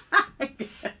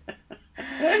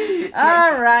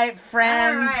 All right,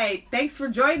 friends. All right. Thanks for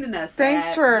joining us.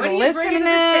 Thanks for What are you bringing to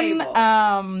the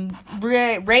listening.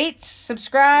 table? Rate,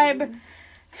 subscribe,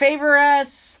 favor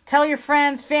us, tell your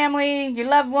friends, family, your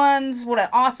loved ones what an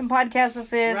awesome podcast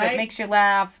this is. Right. It makes you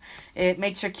laugh. It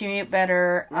makes your commute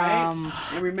better. Right.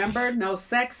 And remember, no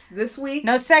sex this week.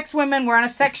 No sex, women. We're on a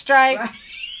sex strike Right.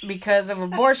 because of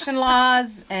abortion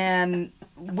laws and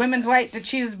women's right to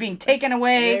choose being taken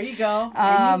away. There you go.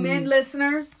 And you men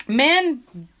listeners, Men,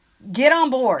 get on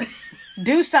board.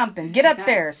 Do something. Get up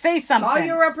there. Say something. call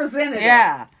your representative.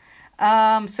 Yeah.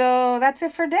 So that's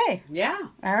it for today. Yeah.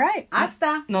 All right.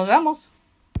 Hasta. Nos vemos.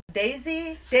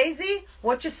 Daisy,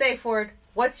 what's your safe word?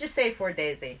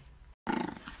 Daisy?